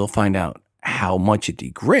 We'll find out how much it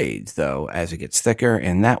degrades, though, as it gets thicker.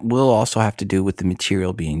 And that will also have to do with the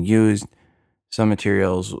material being used. Some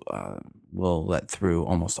materials will let through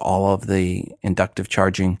almost all of the inductive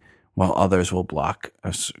charging, while others will block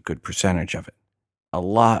a good percentage of it. A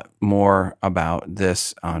lot more about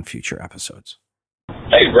this on future episodes.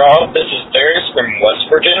 Hey, Rob, this is Darius from West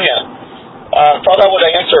Virginia. Thought I would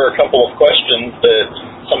answer a couple of questions that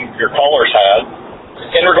some of your callers had.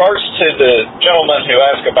 In regards to the gentleman who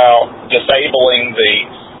asked about disabling the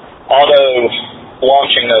auto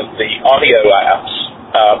launching of the audio apps,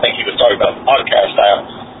 I think he was talking about the podcast app.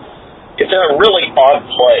 It's in a really odd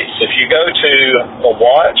place. If you go to the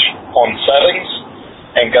watch on settings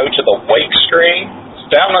and go to the wake screen,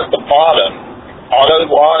 it's down at the bottom,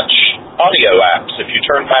 auto launch audio apps. If you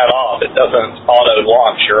turn that off, it doesn't auto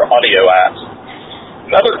launch your audio apps.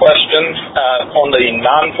 Another question, on the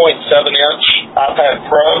 9.7-inch iPad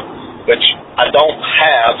Pro, which I don't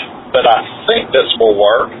have, but I think this will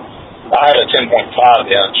work. I had a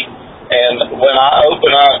 10.5-inch. And when I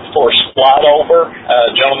open up for slide over,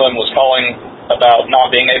 a gentleman was calling about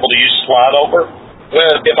not being able to use slide over.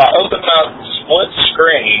 If I open up split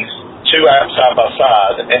screen, two apps side by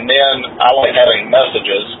side, and then I like having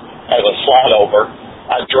messages as a slide over,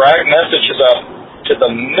 I drag messages up to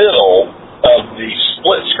the middle of the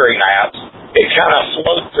split screen apps. It kind of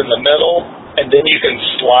floats in the middle, and then you can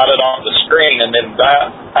slide it off the screen, and then that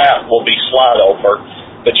app will be slide over,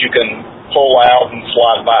 but you can pull out and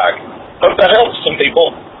slide back. Hope that helps some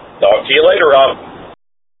people. Talk to you later, Rob.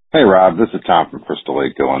 Hey, Rob. This is Tom from Crystal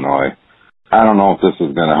Lake, Illinois. I don't know if this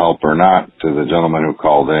is going to help or not to the gentleman who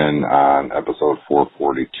called in on episode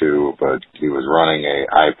 442, but he was running a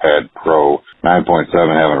iPad Pro 9.7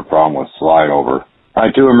 having a problem with slide over.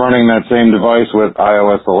 I, too, am running that same device with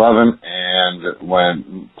iOS 11, and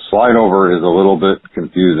when slide over is a little bit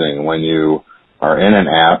confusing when you are in an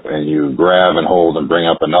app and you grab and hold and bring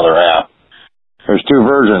up another app. There's two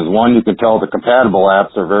versions. One, you can tell the compatible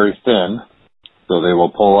apps are very thin, so they will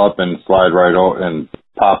pull up and slide right over and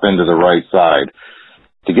pop into the right side.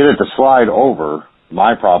 To get it to slide over,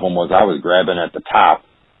 my problem was I was grabbing at the top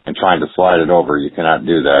and trying to slide it over. You cannot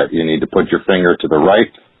do that. You need to put your finger to the right.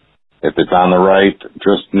 If it's on the right,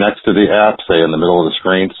 just next to the app, say in the middle of the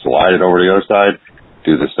screen, slide it over to the other side.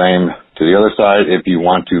 Do the same to the other side. If you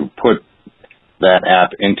want to put that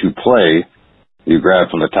app into play, you grab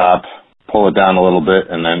from the top, pull it down a little bit,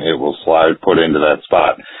 and then it will slide, put into that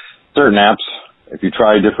spot. Certain apps, if you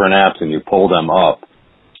try different apps and you pull them up,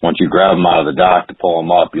 once you grab them out of the dock to pull them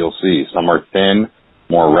up, you'll see some are thin,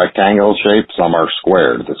 more rectangle shaped, some are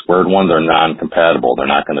squared. The squared ones are non-compatible. They're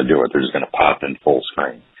not going to do it. They're just going to pop in full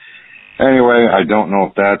screen. Anyway, I don't know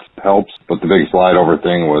if that helps, but the big slide over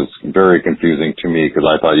thing was very confusing to me because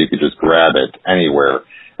I thought you could just grab it anywhere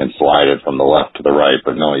and slide it from the left to the right,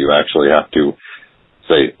 but no, you actually have to,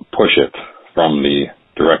 say, push it from the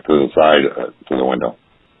direct to the side to the window.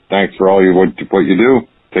 Thanks for all what you do.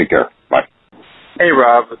 Take care. Bye. Hey,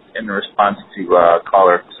 Rob. In response to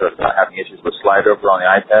caller having issues with slide over on the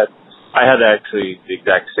iPad, I had actually the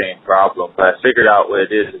exact same problem, but I figured out what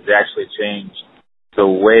it is. They actually changed the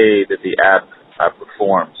way that the app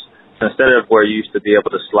performs. So instead of where you used to be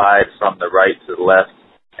able to slide from the right to the left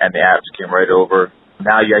and the apps came right over,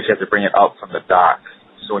 now you actually have to bring it up from the dock.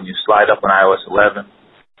 So when you slide up on iOS 11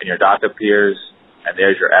 and your dock appears and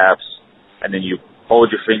there's your apps, and then you hold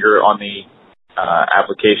your finger on the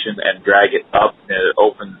application and drag it up and it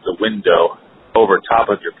opens the window over top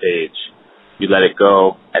of your page. You let it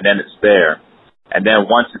go and then it's there. And then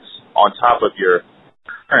once it's on top of your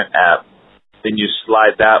current app, then you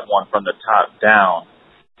slide that one from the top down,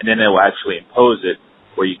 and then it will actually impose it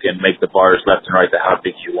where you can make the bars left and right to how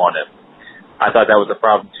big you want it. I thought that was a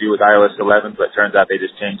problem too with iOS 11, but it turns out they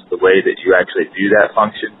just changed the way that you actually do that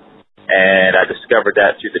function, and I discovered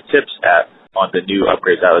that through the Tips app on the new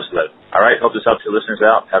upgrades iOS 11. All right, hope this helps your listeners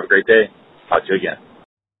out. Have a great day. Talk to you again.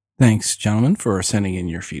 Thanks, gentlemen, for sending in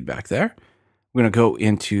your feedback there. We're going to go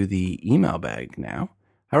into the email bag now.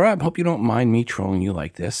 Hi, Rob. Hope you don't mind me trolling you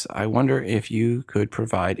like this. I wonder if you could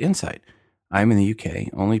provide insight. I'm in the UK.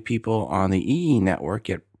 Only people on the EE network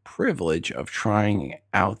get privilege of trying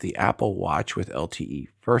out the Apple Watch with LTE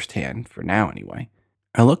firsthand, for now anyway.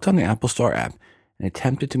 I looked on the Apple Store app and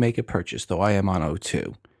attempted to make a purchase, though I am on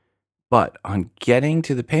O2. But on getting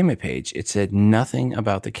to the payment page, it said nothing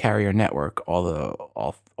about the carrier network all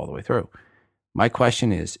the way through. My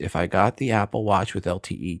question is, if I got the Apple Watch with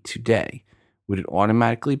LTE today, would it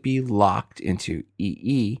automatically be locked into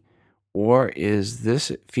EE, or is this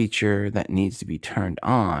a feature that needs to be turned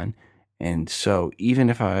on? And so even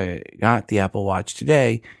if I got the Apple Watch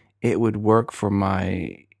today, it would work for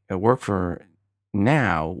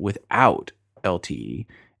now without LTE.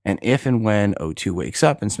 And if and when O2 wakes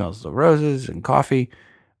up and smells the roses and coffee,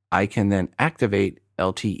 I can then activate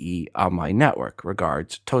LTE on my network.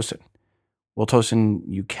 Regards, Tosin. Well, Tosin,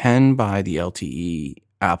 you can buy the LTE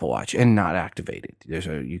Apple Watch and not activate it. There's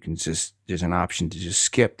an option to just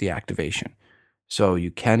skip the activation. So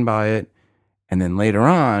you can buy it, and then later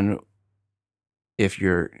on, if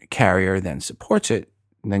your carrier then supports it,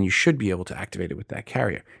 then you should be able to activate it with that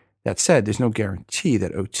carrier. That said, there's no guarantee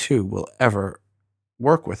that O2 will ever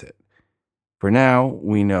work with it. For now,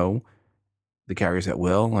 we know the carriers that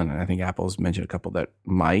will, and I think Apple's mentioned a couple that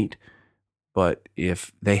might, but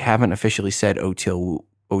if they haven't officially said O2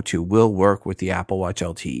 will work with the Apple Watch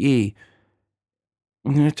LTE,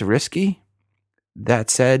 it's risky. That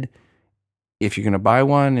said, if you're going to buy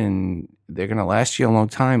one and they're going to last you a long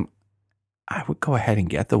time, I would go ahead and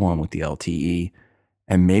get the one with the LTE,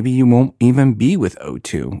 and maybe you won't even be with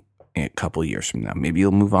O2 a couple years from now. Maybe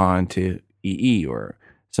you'll move on to EE or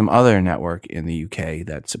some other network in the UK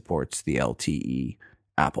that supports the LTE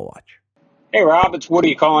Apple Watch. Hey Rob, it's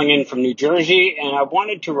Woody calling in from New Jersey, and I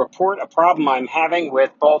wanted to report a problem I'm having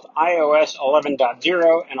with both iOS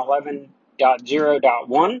 11.0 and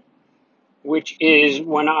 11.0.1, which is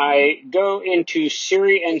when I go into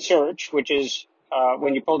Siri and search, which is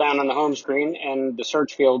when you pull down on the home screen and the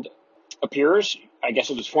search field appears. I guess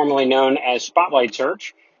it was formerly known as Spotlight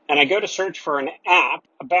Search, and I go to search for an app.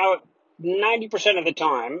 About 90% of the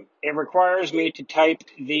time, it requires me to type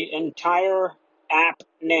the entire app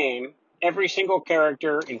name, every single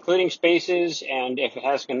character, including spaces, and if it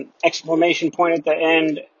has an exclamation point at the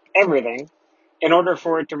end, everything, in order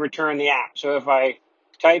for it to return the app. So if I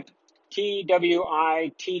type TWITTE,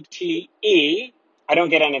 I don't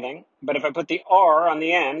get anything. But if I put the R on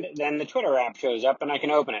the end, then the Twitter app shows up and I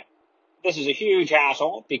can open it. This is a huge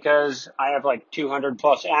hassle because I have like 200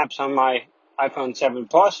 plus apps on my iPhone 7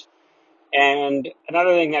 Plus. And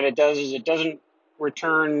another thing that it does is it doesn't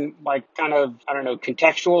return like kind of,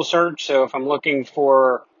 contextual search. So if I'm looking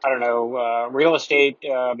for, real estate,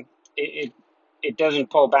 it doesn't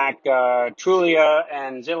pull back Trulia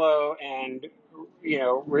and Zillow and,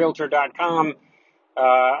 Realtor.com.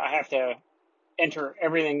 I have to enter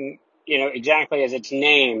everything, exactly as it's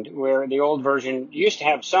named, where the old version used to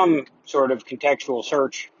have some sort of contextual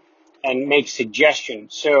search and make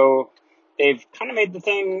suggestions. So they've kind of made the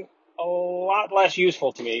thing a lot less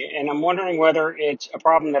useful to me, and I'm wondering whether it's a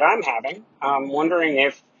problem that I'm having. I'm wondering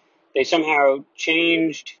if they somehow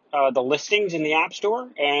changed the listings in the App Store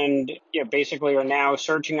and basically are now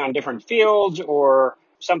searching on different fields, or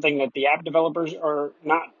something that the app developers are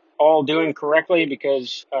not all doing correctly,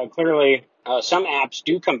 because clearly some apps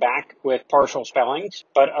do come back with partial spellings,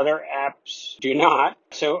 but other apps do not.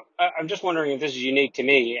 So I'm just wondering if this is unique to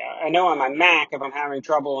me. I know on my Mac, if I'm having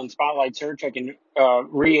trouble in Spotlight Search, I can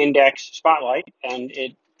re-index Spotlight, and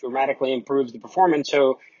it dramatically improves the performance.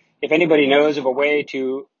 So if anybody knows of a way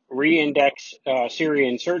to re-index Siri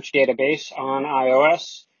and Search database on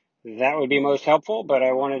iOS, that would be most helpful, but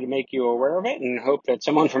I wanted to make you aware of it and hope that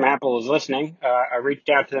someone from Apple is listening. I reached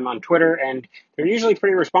out to them on Twitter, and they're usually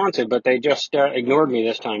pretty responsive, but they just ignored me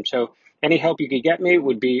this time. So any help you could get me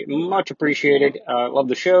would be much appreciated. Love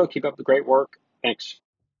the show. Keep up the great work. Thanks.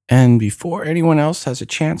 And before anyone else has a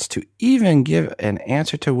chance to even give an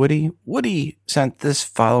answer to Woody, Woody sent this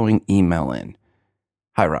following email in.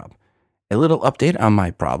 Hi, Rob. A little update on my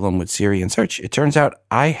problem with Siri and Search. It turns out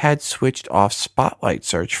I had switched off Spotlight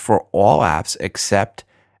Search for all apps except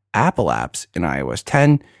Apple apps in iOS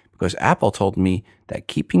 10 because Apple told me that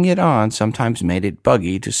keeping it on sometimes made it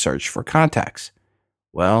buggy to search for contacts.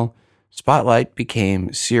 Well, Spotlight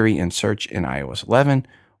became Siri and Search in iOS 11.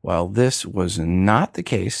 While this was not the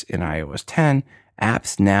case in iOS 10,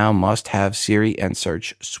 apps now must have Siri and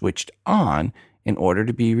Search switched on in order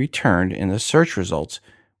to be returned in the search results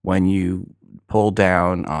when you pull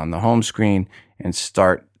down on the home screen and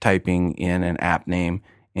start typing in an app name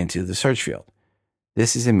into the search field.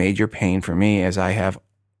 This is a major pain for me as I have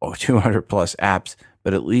 200 plus apps,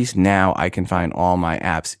 but at least now I can find all my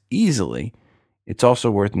apps easily. It's also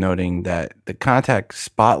worth noting that the contact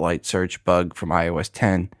Spotlight search bug from iOS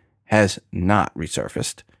 10 has not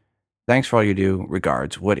resurfaced. Thanks for all you do.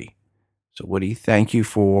 Regards, Woody. So Woody, thank you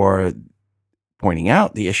for pointing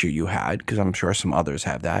out the issue you had, because I'm sure some others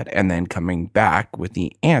have that, and then coming back with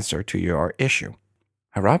the answer to your issue.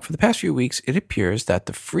 Hi, Rob. For the past few weeks, it appears that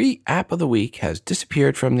the free app of the week has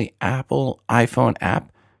disappeared from the Apple iPhone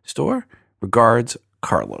app store. Regards,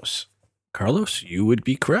 Carlos. Carlos, you would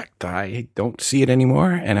be correct. I don't see it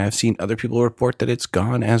anymore, and I've seen other people report that it's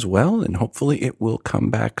gone as well, and hopefully it will come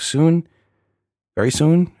back soon, very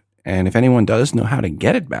soon. And if anyone does know how to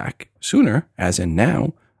get it back sooner, as in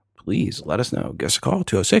now, please let us know. Give us a call,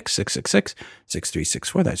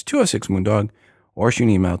 206-666-6364. That's 206-MOONDOG. Or shoot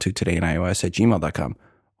an email to todayinios@gmail.com.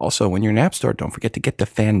 Also, when you're in App Store, don't forget to get the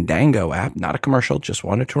Fandango app. Not a commercial, just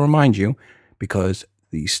wanted to remind you, because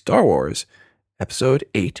the Star Wars Episode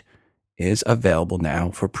 8 is available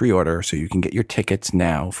now for pre-order, so you can get your tickets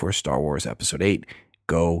now for Star Wars Episode 8.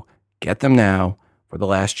 Go get them now for The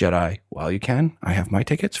Last Jedi while you can. I have my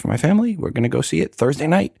tickets for my family. We're going to go see it Thursday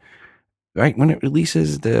night, right when it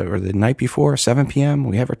releases, the night before, 7 p.m.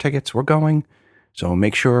 We have our tickets. We're going. So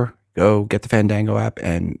make sure, go get the Fandango app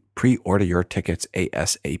and pre-order your tickets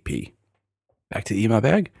ASAP. Back to the email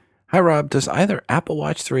bag. Hi, Rob. Does either Apple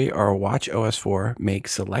Watch 3 or watchOS 4 make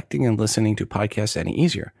selecting and listening to podcasts any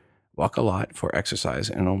easier? Walk a lot for exercise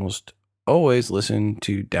and almost always listen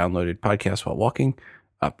to downloaded podcasts while walking.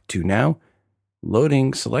 Up to now,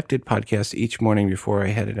 loading selected podcasts each morning before I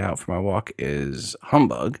headed out for my walk is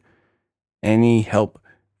humbug. Any help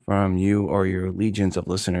from you or your legions of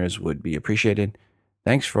listeners would be appreciated.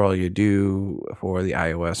 Thanks for all you do for the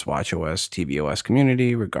iOS, watchOS, tvOS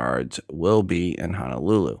community. Regards, Will be in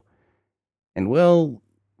Honolulu. And Will,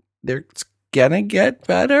 they're gonna get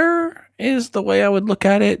better is the way I would look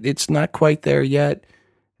at it. It's not quite there yet.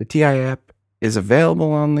 The TI app is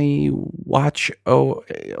available on the watchOS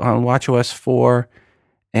 4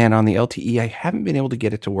 and on the LTE. I haven't been able to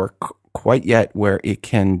get it to work quite yet where it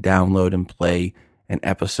can download and play an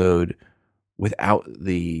episode with your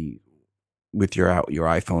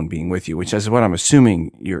iPhone being with you, which is what I'm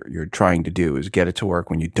assuming you're trying to do, is get it to work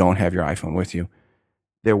when you don't have your iPhone with you.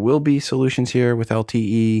 There will be solutions here with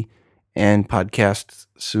LTE and podcasts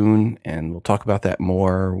soon, and we'll talk about that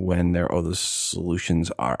more when those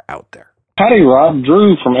solutions are out there. Howdy, Rob.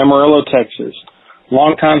 Drew from Amarillo, Texas.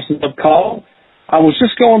 Long time since I've called. I was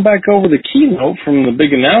just going back over the keynote from the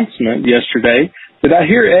big announcement yesterday. Did I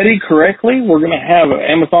hear Eddie correctly? We're going to have an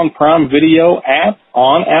Amazon Prime Video app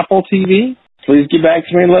on Apple TV? Please get back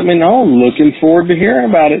to me and let me know. Looking forward to hearing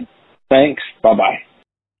about it. Thanks. Bye-bye.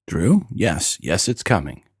 Drew, yes, it's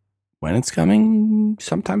coming. When it's coming,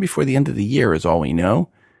 sometime before the end of the year is all we know.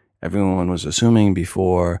 Everyone was assuming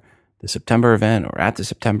before the September event or at the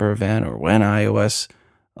September event or when iOS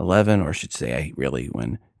 11, or I should say really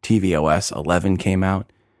when tvOS 11 came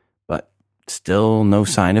out, but still no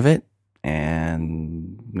sign of it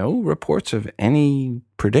and no reports of any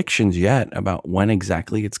predictions yet about when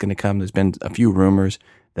exactly it's going to come. There's been a few rumors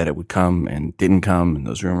that it would come and didn't come, and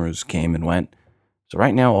those rumors came and went. So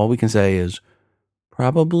right now, all we can say is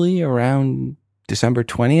probably around December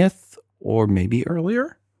 20th or maybe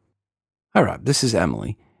earlier. Hi, Rob. This is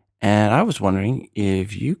Emily, and I was wondering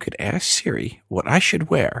if you could ask Siri what I should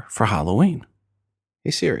wear for Halloween.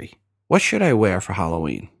 Hey, Siri, what should I wear for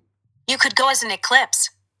Halloween? You could go as an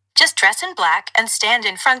eclipse. Just dress in black and stand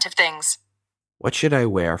in front of things. What should I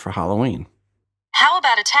wear for Halloween? How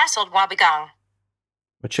about a tasseled wabigong?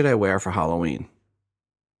 What should I wear for Halloween?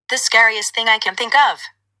 The scariest thing I can think of.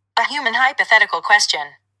 A human hypothetical question.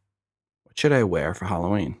 What should I wear for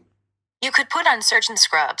Halloween? You could put on surgeon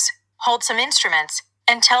scrubs, hold some instruments,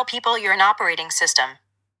 and tell people you're an operating system.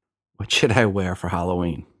 What should I wear for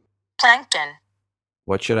Halloween? Plankton.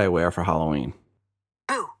 What should I wear for Halloween?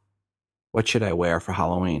 Boo. What should I wear for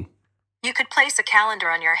Halloween? You could place a calendar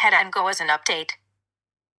on your head and go as an update.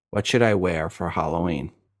 What should I wear for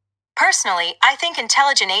Halloween? Personally, I think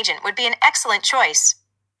intelligent agent would be an excellent choice.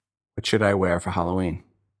 What should I wear for Halloween?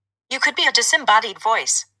 You could be a disembodied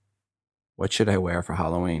voice. What should I wear for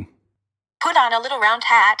Halloween? Put on a little round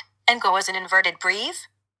hat and go as an inverted breathe.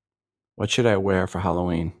 What should I wear for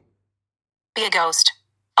Halloween? Be a ghost.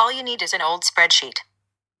 All you need is an old spreadsheet.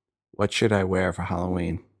 What should I wear for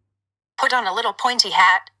Halloween? Put on a little pointy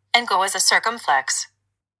hat and go as a circumflex.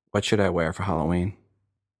 What should I wear for Halloween?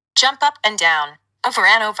 Jump up and down, over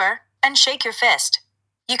and over, and shake your fist.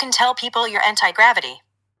 You can tell people you're anti-gravity.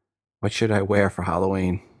 What should I wear for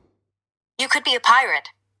Halloween? You could be a pirate.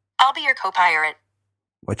 I'll be your co-pirate.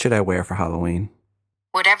 What should I wear for Halloween?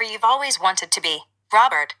 Whatever you've always wanted to be,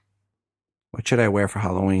 Robert. What should I wear for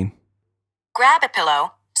Halloween? Grab a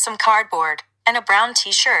pillow, some cardboard, and a brown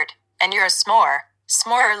t-shirt, and you're a s'more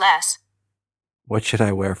or less. What should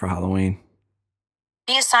I wear for Halloween?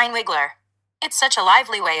 Be a sign wiggler. It's such a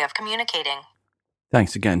lively way of communicating.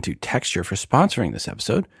 Thanks again to Texture for sponsoring this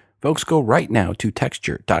episode. Folks, go right now to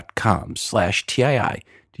texture.com/TII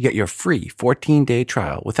to get your free 14-day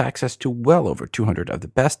trial with access to well over 200 of the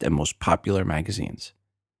best and most popular magazines.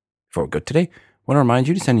 Before we go today, I want to remind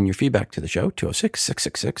you to send in your feedback to the show,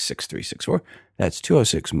 206-666-6364. That's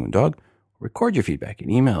 206-MOONDOG. Record your feedback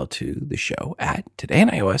and email to the show at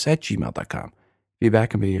todayinios@gmail.com. Feedback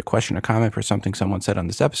can be a question or comment for something someone said on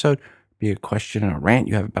this episode, be a question or a rant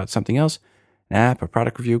you have about something else, an app, a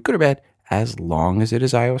product review, good or bad. As long as it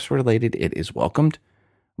is iOS related, it is welcomed.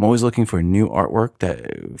 I'm always looking for new artwork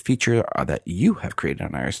that feature that you have created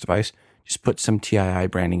on an iOS device. Just put some TII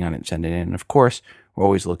branding on it and send it in. And of course, we're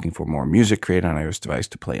always looking for more music created on an iOS device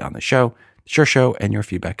to play on the show. It's your show, and your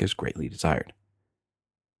feedback is greatly desired.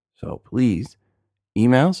 So please,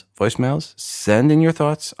 emails, voicemails, send in your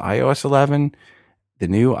thoughts. iOS 11, the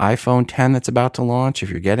new iPhone 10 that's about to launch, if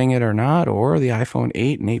you're getting it or not, or the iPhone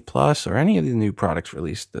 8 and 8 Plus, or any of the new products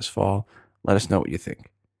released this fall. Let us know what you think.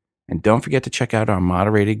 And don't forget to check out our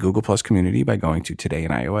moderated Google Plus community by going to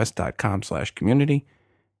todayinios.com/community.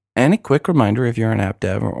 And a quick reminder, if you're an app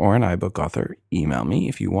dev or an iBook author, email me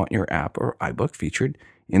if you want your app or iBook featured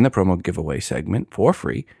in the promo giveaway segment for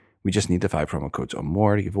free. We just need the 5 promo codes or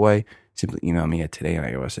more to give away. Simply email me at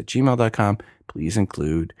todayinios@gmail.com. Please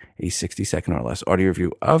include a 60-second or less audio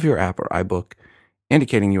review of your app or iBook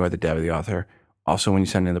indicating you are the dev or the author. Also, when you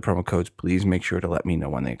send in the promo codes, please make sure to let me know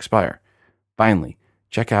when they expire. Finally,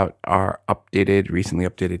 check out our recently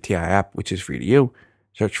updated TII app, which is free to you.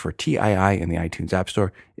 Search for TII in the iTunes App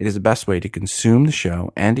Store. It is the best way to consume the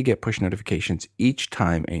show and to get push notifications each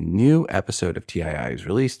time a new episode of TII is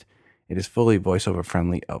released. It is fully voiceover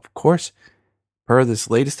friendly, of course. Per this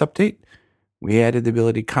latest update, we added the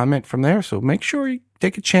ability to comment from there, so make sure you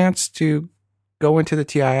take a chance to go into the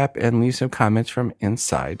TII app and leave some comments from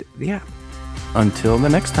inside the app. Until the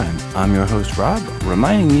next time, I'm your host, Rob,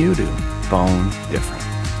 reminding you to phone different.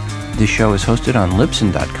 This show is hosted on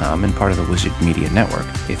Libsyn.com and part of the Wizard Media Network.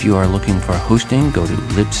 If you are looking for hosting, go to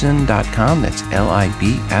Libsyn.com. That's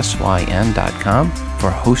Libsyn.com for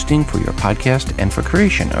hosting for your podcast and for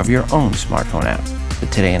creation of your own smartphone app. The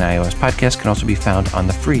Today in iOS podcast can also be found on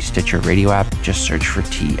the free Stitcher radio app. Just search for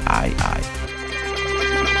TII.